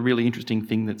that's a really interesting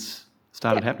thing that's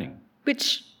started happening.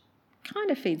 Which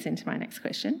kind of feeds into my next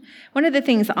question. One of the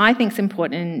things I think is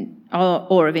important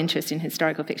or of interest in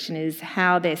historical fiction is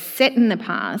how they're set in the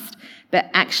past, but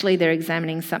actually they're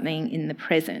examining something in the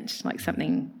present, like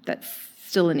something that's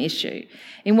still an issue.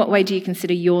 In what way do you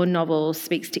consider your novel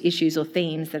speaks to issues or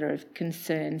themes that are of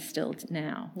concern still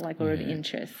now, or of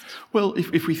interest? Well,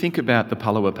 if we think about the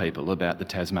Palawa people, about the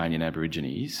Tasmanian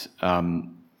Aborigines,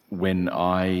 when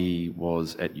I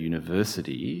was at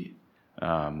university,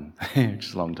 which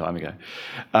is a long time ago,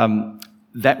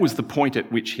 that was the point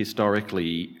at which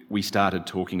historically we started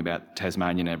talking about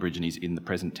Tasmanian Aborigines in the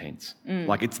present tense.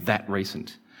 Like it's that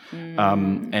recent.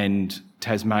 And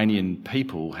Tasmanian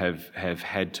people have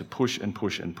had to push and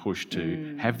push and push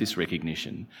to have this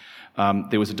recognition.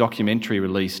 There was a documentary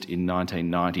released in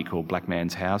 1990 called Black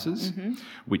Man's Houses,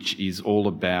 which is all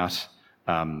about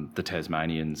the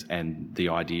Tasmanians and the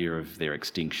idea of their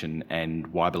extinction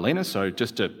and Wyberlina. So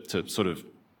just to sort of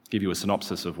give you a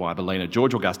synopsis of Wyberlina,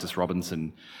 George Augustus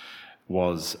Robinson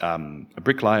was a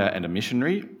bricklayer and a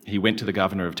missionary. He went to the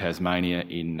governor of Tasmania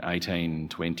in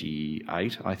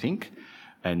 1828, I think,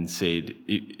 and said,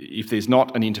 if there's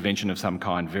not an intervention of some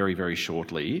kind very, very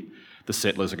shortly, the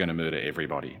settlers are going to murder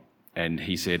everybody. And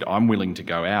he said, I'm willing to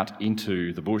go out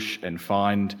into the bush and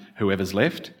find whoever's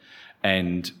left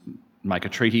and make a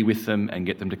treaty with them and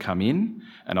get them to come in,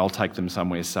 and I'll take them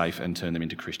somewhere safe and turn them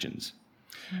into Christians.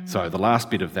 So the last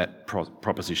bit of that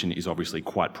proposition is obviously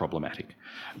quite problematic.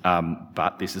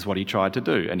 But this is what he tried to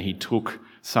do, and he took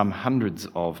some hundreds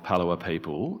of Palawa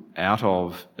people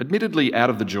admittedly out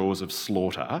of the jaws of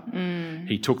slaughter.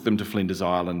 He took them to Flinders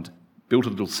Island, built a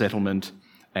little settlement,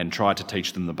 and tried to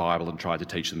teach them the Bible and tried to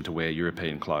teach them to wear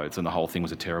European clothes, and the whole thing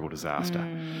was a terrible disaster.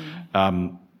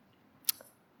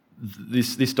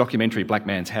 This documentary, Black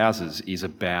Man's Houses, is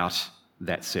about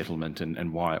that settlement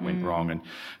and why it went wrong. And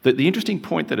the interesting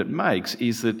point that it makes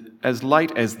is that as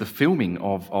late as the filming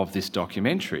of this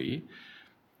documentary,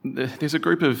 there's a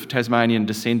group of Tasmanian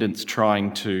descendants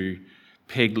trying to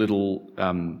peg little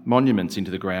monuments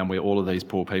into the ground where all of these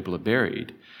poor people are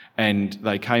buried. And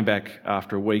they came back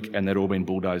after a week and they'd all been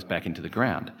bulldozed back into the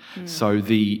ground. So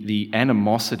the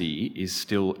animosity is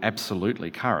still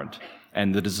absolutely current,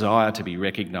 and the desire to be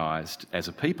recognised as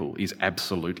a people is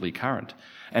absolutely current.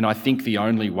 And I think the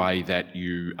only way that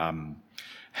you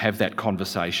have that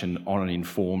conversation on an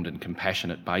informed and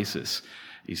compassionate basis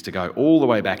is to go all the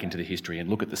way back into the history and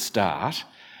look at the start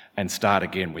and start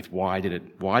again with why did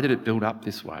it build up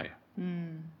this way?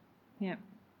 Yeah.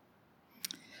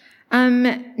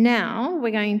 Now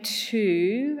we're going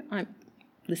to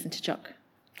listen to Jock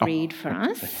read for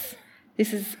us.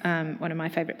 This is one of my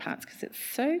favourite parts because it's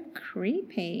so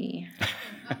creepy.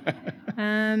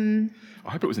 I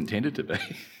hope it was intended to be.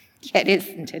 Yeah, it is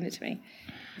intended to be.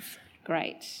 It's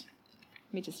great.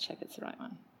 Let me just check it's the right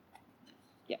one.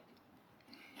 Yep.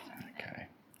 Okay.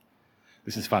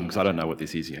 This is fun because I don't know what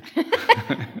this is yet.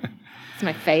 It's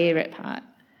my favourite part.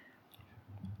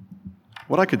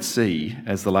 What I could see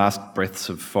as the last breaths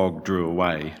of fog drew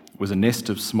away was a nest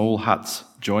of small huts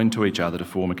joined to each other to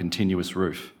form a continuous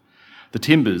roof. The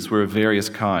timbers were of various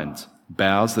kinds,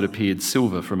 bows that appeared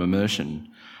silver from immersion,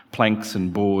 planks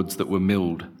and boards that were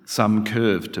milled, some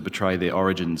curved to betray their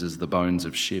origins as the bones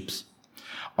of ships.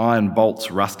 Iron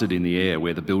bolts rusted in the air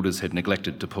where the builders had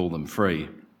neglected to pull them free.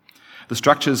 The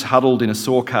structures huddled in a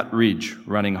saw-cut ridge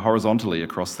running horizontally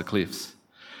across the cliffs.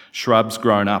 Shrubs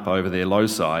grown up over their low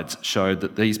sides showed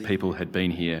that these people had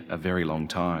been here a very long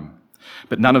time.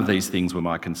 But none of these things were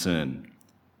my concern.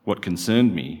 What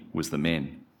concerned me was the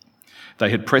men. They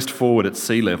had pressed forward at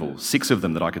sea level, 6 of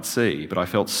them that I could see, but I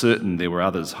felt certain there were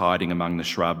others hiding among the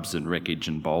shrubs and wreckage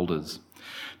and boulders.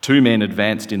 2 men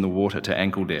advanced in the water to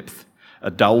ankle depth. A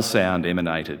dull sound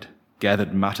emanated,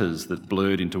 gathered mutters that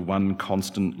blurred into one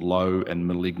constant low and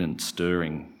malignant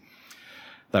stirring.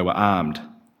 They were armed.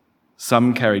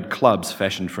 Some carried clubs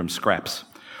fashioned from scraps.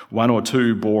 1 or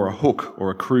 2 bore a hook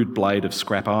or a crude blade of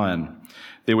scrap iron.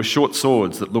 There were short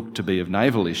swords that looked to be of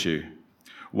naval issue.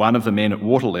 One of the men at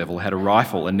water level had a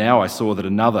rifle, and now I saw that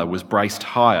another was braced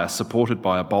higher, supported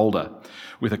by a boulder,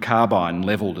 with a carbine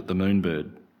levelled at the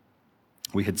Moonbird.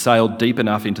 We had sailed deep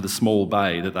enough into the small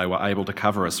bay that they were able to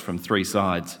cover us from 3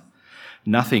 sides.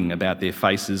 Nothing about their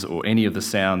faces or any of the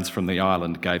sounds from the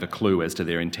island gave a clue as to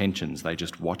their intentions. They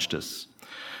just watched us.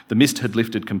 The mist had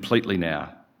lifted completely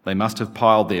now. They must have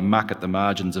piled their muck at the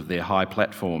margins of their high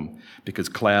platform because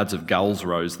clouds of gulls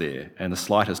rose there and the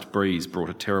slightest breeze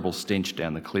brought a terrible stench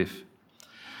down the cliff.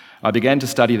 I began to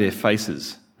study their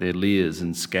faces, their leers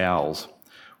and scowls.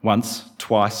 Once,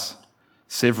 twice,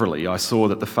 severally, I saw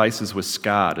that the faces were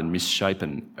scarred and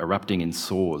misshapen, erupting in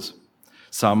sores.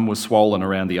 Some were swollen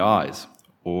around the eyes,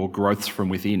 or growths from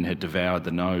within had devoured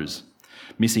the nose.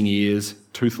 Missing ears,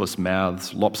 toothless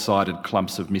mouths, lopsided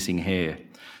clumps of missing hair.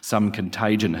 Some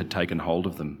contagion had taken hold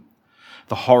of them.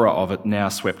 The horror of it now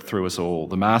swept through us all.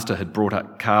 The master had brought a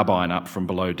carbine up from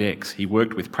below decks. He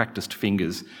worked with practised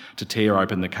fingers to tear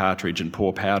open the cartridge and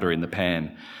pour powder in the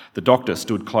pan. The doctor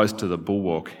stood close to the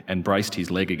bulwark and braced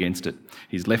his leg against it.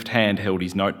 His left hand held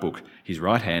his notebook, his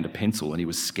right hand a pencil, and he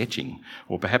was sketching,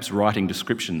 or perhaps writing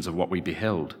descriptions of what we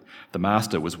beheld. The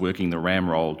master was working the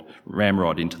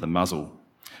ramrod into the muzzle.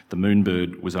 The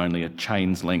Moonbird was only a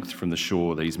chain's length from the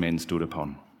shore these men stood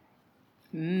upon.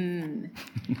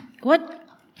 What?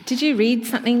 Did you read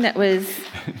something that was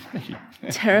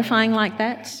terrifying like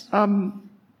that?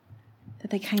 That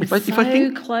they came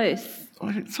close.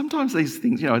 Sometimes these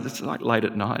things, it's like late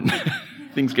at night.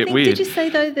 Things get weird. Did you say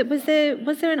though that was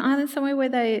there an island somewhere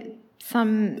where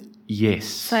some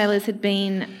sailors had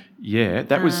been? Yeah,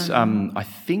 that was I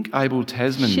think Abel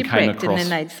Tasman came across.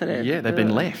 And then they'd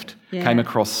been left. Yeah. Came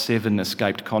across 7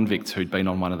 escaped convicts who'd been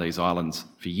on one of these islands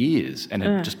for years and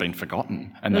had just been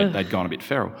forgotten, and they'd gone a bit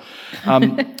feral.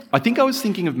 I think I was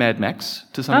thinking of Mad Max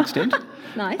to some extent.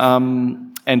 Nice.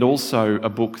 And also a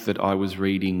book that I was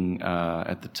reading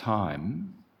at the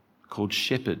time called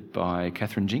Shepherd by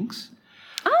Catherine Jinks.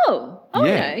 Oh, no.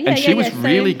 And she was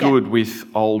really good with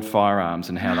old firearms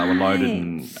and how they were loaded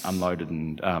and unloaded,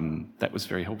 and that was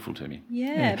very helpful to me.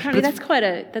 Yeah. Apparently that's quite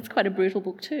a brutal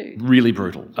book too. Really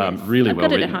brutal. Yes. Really well written. I've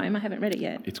got it at home. I haven't read it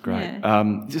yet. It's great.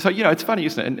 Yeah. So it's funny,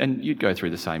 isn't it? And you'd go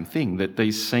through the same thing, that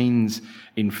these scenes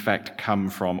in fact come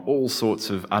from all sorts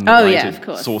of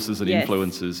unrelated sources and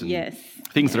influences and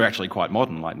things that are actually quite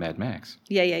modern, like Mad Max.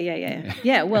 Yeah.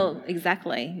 Yeah. Well,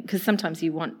 exactly, because sometimes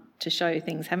you want to show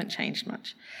things haven't changed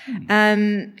much.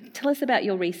 Tell us about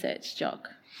your research, Jock.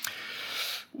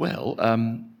 Well,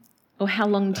 or how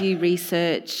long do you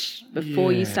research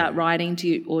before you start writing? Do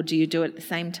you do it at the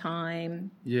same time?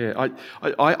 Yeah,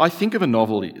 I think of a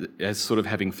novel as sort of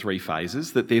having 3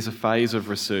 phases. That there's a phase of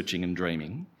researching and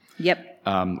dreaming. Yep.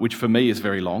 Which for me is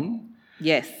very long.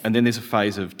 Yes. And then there's a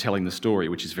phase of telling the story,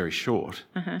 which is very short.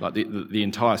 Like the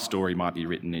entire story might be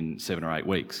written in 7 or 8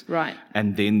 weeks. Right.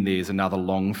 And then there's another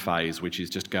long phase, which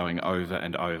is just going over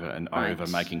and over and over,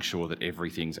 making sure that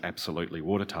everything's absolutely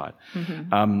watertight.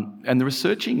 And the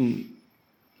researching,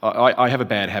 I have a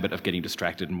bad habit of getting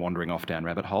distracted and wandering off down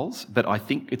rabbit holes, but I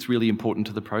think it's really important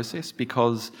to the process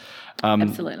because...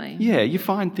 absolutely. Yeah, you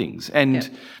find things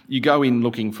and you go in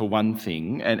looking for one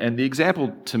thing. And the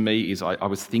example to me is I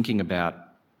was thinking about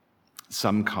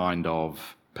some kind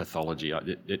of pathology.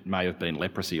 It may have been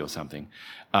leprosy or something.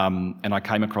 And I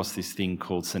came across this thing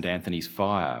called St. Anthony's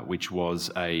Fire, which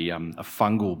was a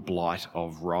fungal blight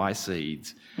of rye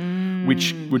seeds,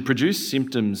 which would produce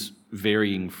symptoms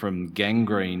varying from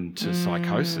gangrene to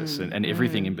psychosis and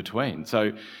everything in between.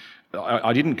 So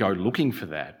I didn't go looking for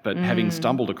that, but having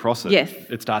stumbled across it,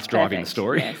 it starts driving the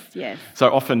story. Yes.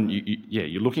 So often,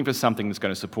 you're looking for something that's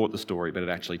going to support the story, but it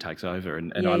actually takes over.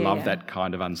 And I love that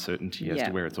kind of uncertainty as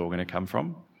to where it's all going to come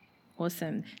from.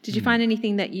 Awesome. Did you find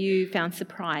anything that you found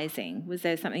surprising? Was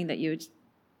there something that you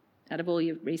out of all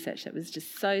your research that was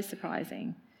just so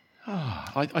surprising?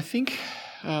 I think,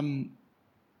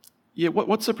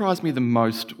 what surprised me the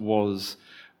most was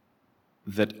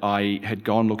that I had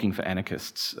gone looking for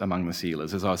anarchists among the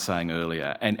sealers, as I was saying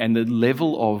earlier, and the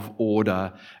level of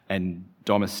order and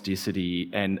domesticity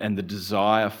and the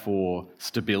desire for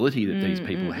stability that these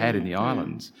people had in the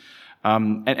islands,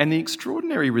 and the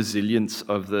extraordinary resilience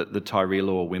of the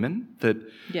Tairīlaw women that...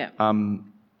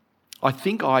 I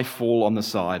think I fall on the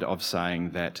side of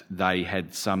saying that they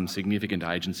had some significant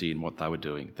agency in what they were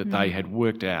doing, that they had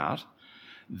worked out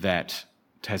that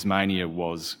Tasmania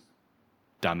was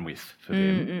done with for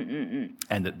them,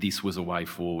 and that this was a way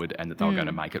forward, and that they were going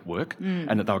to make it work,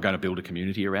 and that they were going to build a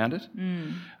community around it.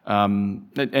 And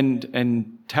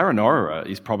Taranorra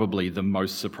is probably the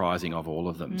most surprising of all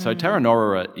of them. So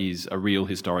Taranorra is a real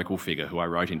historical figure who I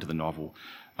wrote into the novel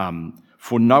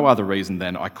for no other reason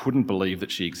than I couldn't believe that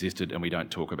she existed and we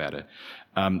don't talk about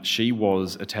her. She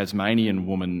was a Tasmanian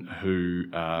woman who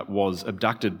was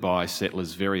abducted by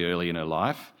settlers very early in her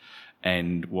life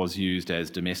and was used as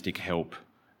domestic help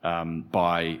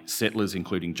by settlers,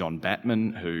 including John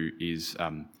Batman, who is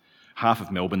half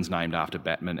of Melbourne's named after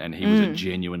Batman, and he was a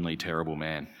genuinely terrible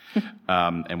man,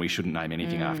 and we shouldn't name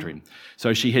anything after him.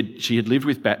 So she had lived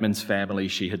with Batman's family,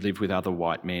 she had lived with other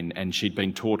white men, and she'd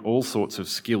been taught all sorts of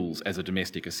skills as a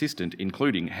domestic assistant,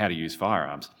 including how to use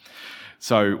firearms.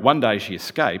 So one day she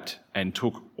escaped and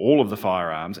took all of the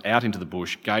firearms out into the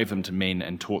bush, gave them to men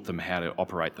and taught them how to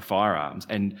operate the firearms.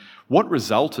 And what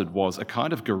resulted was a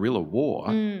kind of guerrilla war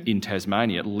in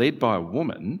Tasmania led by a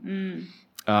woman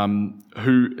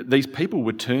who these people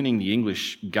were turning the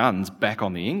English guns back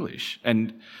on the English.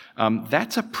 And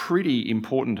that's a pretty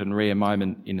important and rare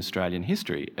moment in Australian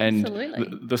history. And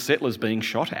the settlers being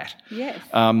shot at. Yes.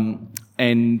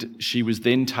 And she was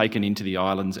then taken into the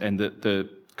islands, and the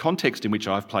context in which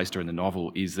I've placed her in the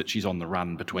novel is that she's on the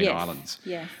run between islands.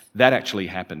 Yes. That actually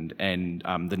happened, and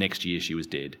the next year she was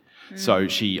dead. So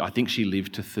I think she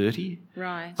lived to 30.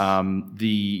 Right.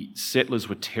 The settlers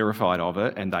were terrified of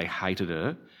her and they hated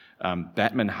her.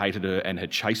 Batman hated her and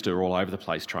had chased her all over the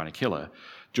place trying to kill her.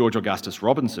 George Augustus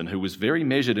Robinson, who was very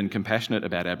measured and compassionate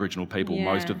about Aboriginal people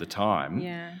most of the time,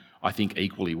 I think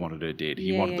equally wanted her dead.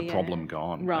 He wanted the problem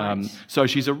gone. Right. So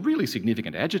she's a really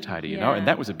significant agitator, you know, and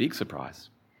that was a big surprise.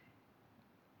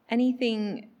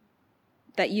 Anything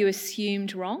that you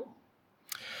assumed wrong?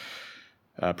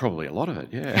 Probably a lot of it,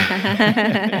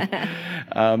 yeah.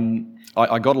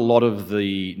 I got a lot of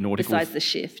the nautical... Besides the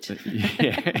shift.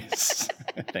 Yes,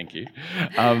 thank you.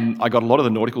 I got a lot of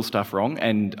the nautical stuff wrong,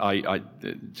 and I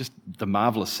just the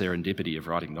marvellous serendipity of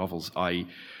writing novels. I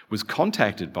was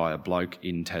contacted by a bloke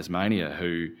in Tasmania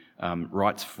who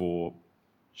writes for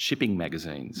shipping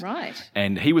magazines. Right.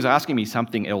 And he was asking me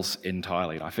something else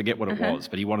entirely. I forget what it was,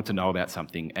 but he wanted to know about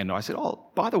something. And I said, oh,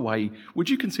 by the way, would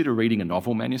you consider reading a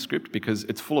novel manuscript? Because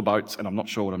it's full of boats and I'm not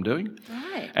sure what I'm doing.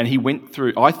 Right. And he went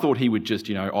through, I thought he would just,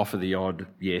 offer the odd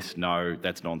yes, no,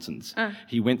 that's nonsense.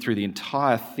 He went through the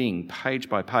entire thing page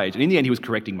by page. And in the end, he was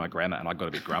correcting my grammar and I got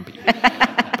a bit grumpy.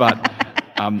 But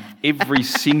every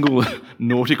single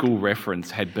nautical reference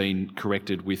had been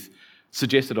corrected with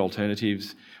suggested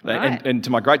alternatives. Right. And to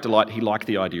my great delight, he liked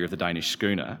the idea of the Danish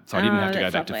schooner, so I didn't have to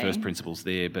go back to first principles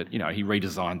there, but, he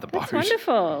redesigned the boat. That's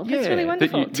wonderful. That's really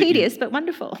wonderful. Tedious, but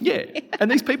wonderful. Yeah.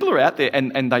 And these people are out there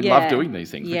and they love doing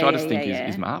these things, which I just think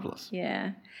is marvellous.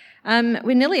 Yeah.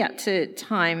 We're nearly up to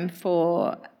time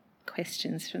for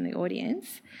questions from the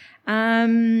audience.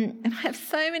 And I have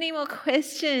so many more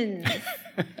questions.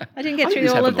 I didn't get through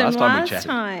all of them last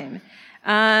time.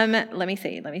 Let me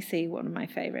see one of my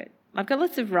favourite. I've got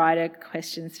lots of writer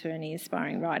questions for any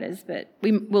aspiring writers, but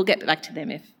we'll get back to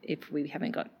them if we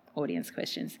haven't got audience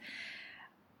questions.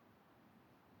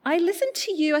 I listened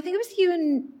to you, I think it was you,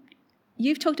 and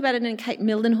you've talked about it and Kate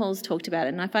Mildenhall's talked about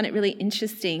it, and I find it really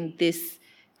interesting, this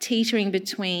teetering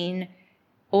between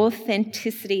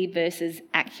authenticity versus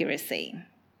accuracy.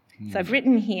 So I've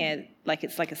written here,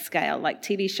 it's like a scale, like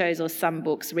TV shows or some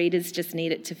books, readers just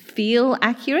need it to feel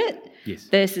accurate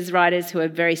versus writers who are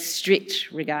very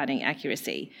strict regarding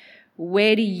accuracy.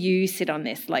 Where do you sit on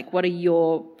this? What are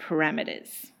your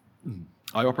parameters?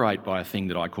 I operate by a thing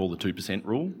that I call the 2%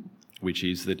 rule, which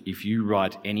is that if you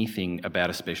write anything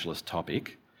about a specialist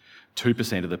topic,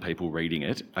 2% of the people reading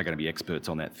it are going to be experts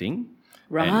on that thing.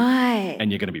 Right.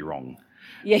 And you're going to be wrong.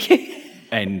 Yeah.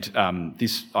 And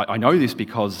I know this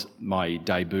because my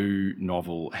debut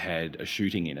novel had a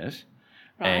shooting in it,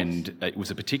 and it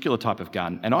was a particular type of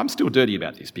gun. And I'm still dirty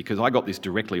about this because I got this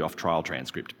directly off trial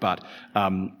transcript. But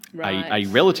a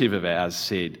relative of ours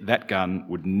said that gun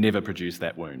would never produce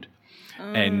that wound.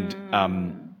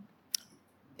 And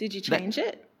did you change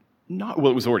it? No,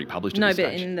 well, it was already published at No, this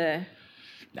but stage.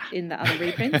 in the other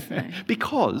reprints? No.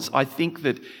 Because I think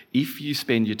that if you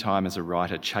spend your time as a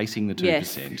writer chasing the 2%,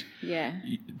 Yes. Yeah.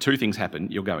 two things happen.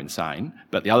 You'll go insane.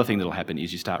 But the other thing that'll happen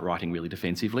is you start writing really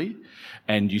defensively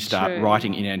and you start True.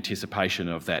 writing in anticipation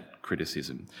of that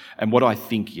criticism. And what I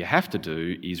think you have to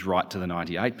do is write to the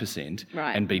 98%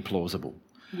 Right. and be plausible.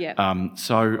 Yeah.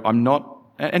 So I'm not...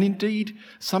 And indeed,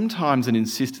 sometimes an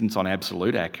insistence on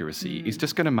absolute accuracy is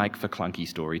just going to make for clunky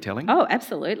storytelling. Oh,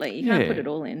 absolutely. You can't Yeah. put it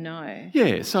all in, no.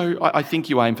 Yeah, so I think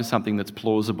you aim for something that's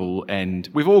plausible, and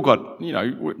we've all got,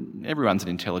 everyone's an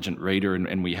intelligent reader,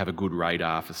 and we have a good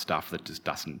radar for stuff that just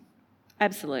doesn't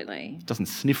Absolutely.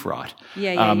 sniff right.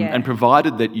 Yeah. And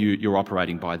provided that you're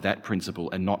operating by that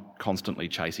principle and not constantly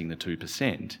chasing the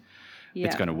 2%, Yeah.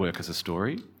 it's going to work as a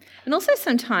story. And also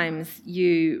sometimes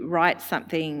you write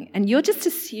something and you're just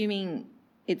assuming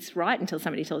it's right until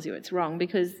somebody tells you it's wrong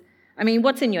because,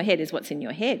 what's in your head is what's in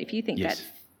your head. If you think Yes.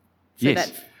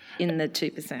 that's in the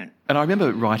 2%. And I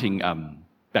remember writing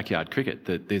Backyard Cricket,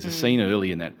 that there's a scene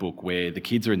early in that book where the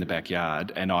kids are in the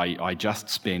backyard and I just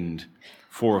spend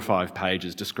 4 or 5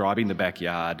 pages describing the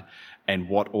backyard and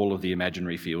what all of the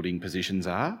imaginary fielding positions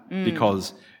are,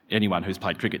 because anyone who's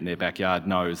played cricket in their backyard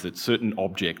knows that certain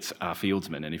objects are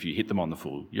fieldsmen, and if you hit them on the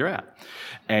full, you're out.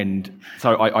 And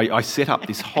so I set up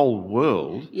this whole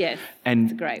world. Yes, and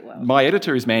it's a great world. My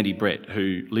editor is Mandy Brett,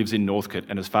 who lives in Northcote,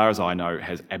 and as far as I know,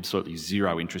 has absolutely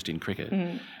zero interest in cricket,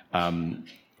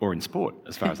 or in sport,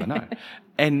 as far as I know.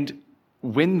 And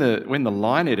when the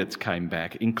line edits came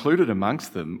back, included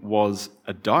amongst them was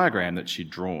a diagram that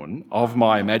she'd drawn of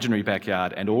my imaginary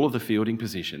backyard and all of the fielding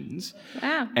positions.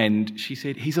 Wow. And she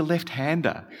said, he's a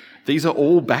left-hander. These are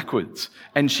all backwards.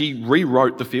 And she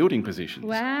rewrote the fielding positions.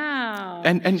 Wow.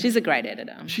 And she's a great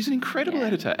editor. She's an incredible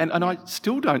editor. And I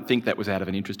still don't think that was out of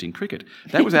an interest in cricket.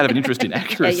 That was out of an interest in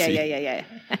accuracy. Yeah.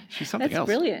 She's something That's else.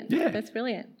 Brilliant. Yeah. That's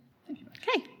brilliant.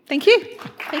 Okay, thank you.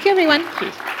 Thank you, everyone.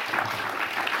 Cheers.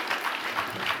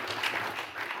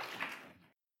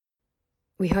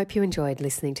 We hope you enjoyed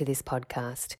listening to this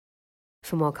podcast.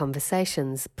 For more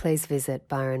conversations, please visit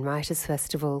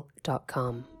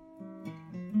byronwritersfestival.com.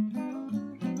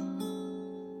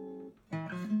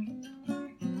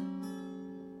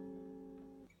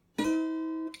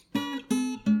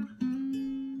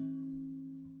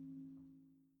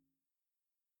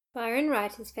 Byron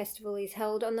Writers Festival is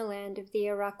held on the land of the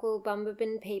Arakwal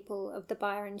Bumbabin people of the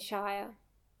Byron Shire.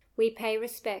 We pay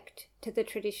respect to the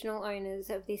traditional owners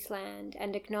of this land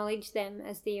and acknowledge them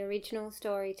as the original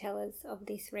storytellers of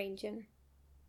this region.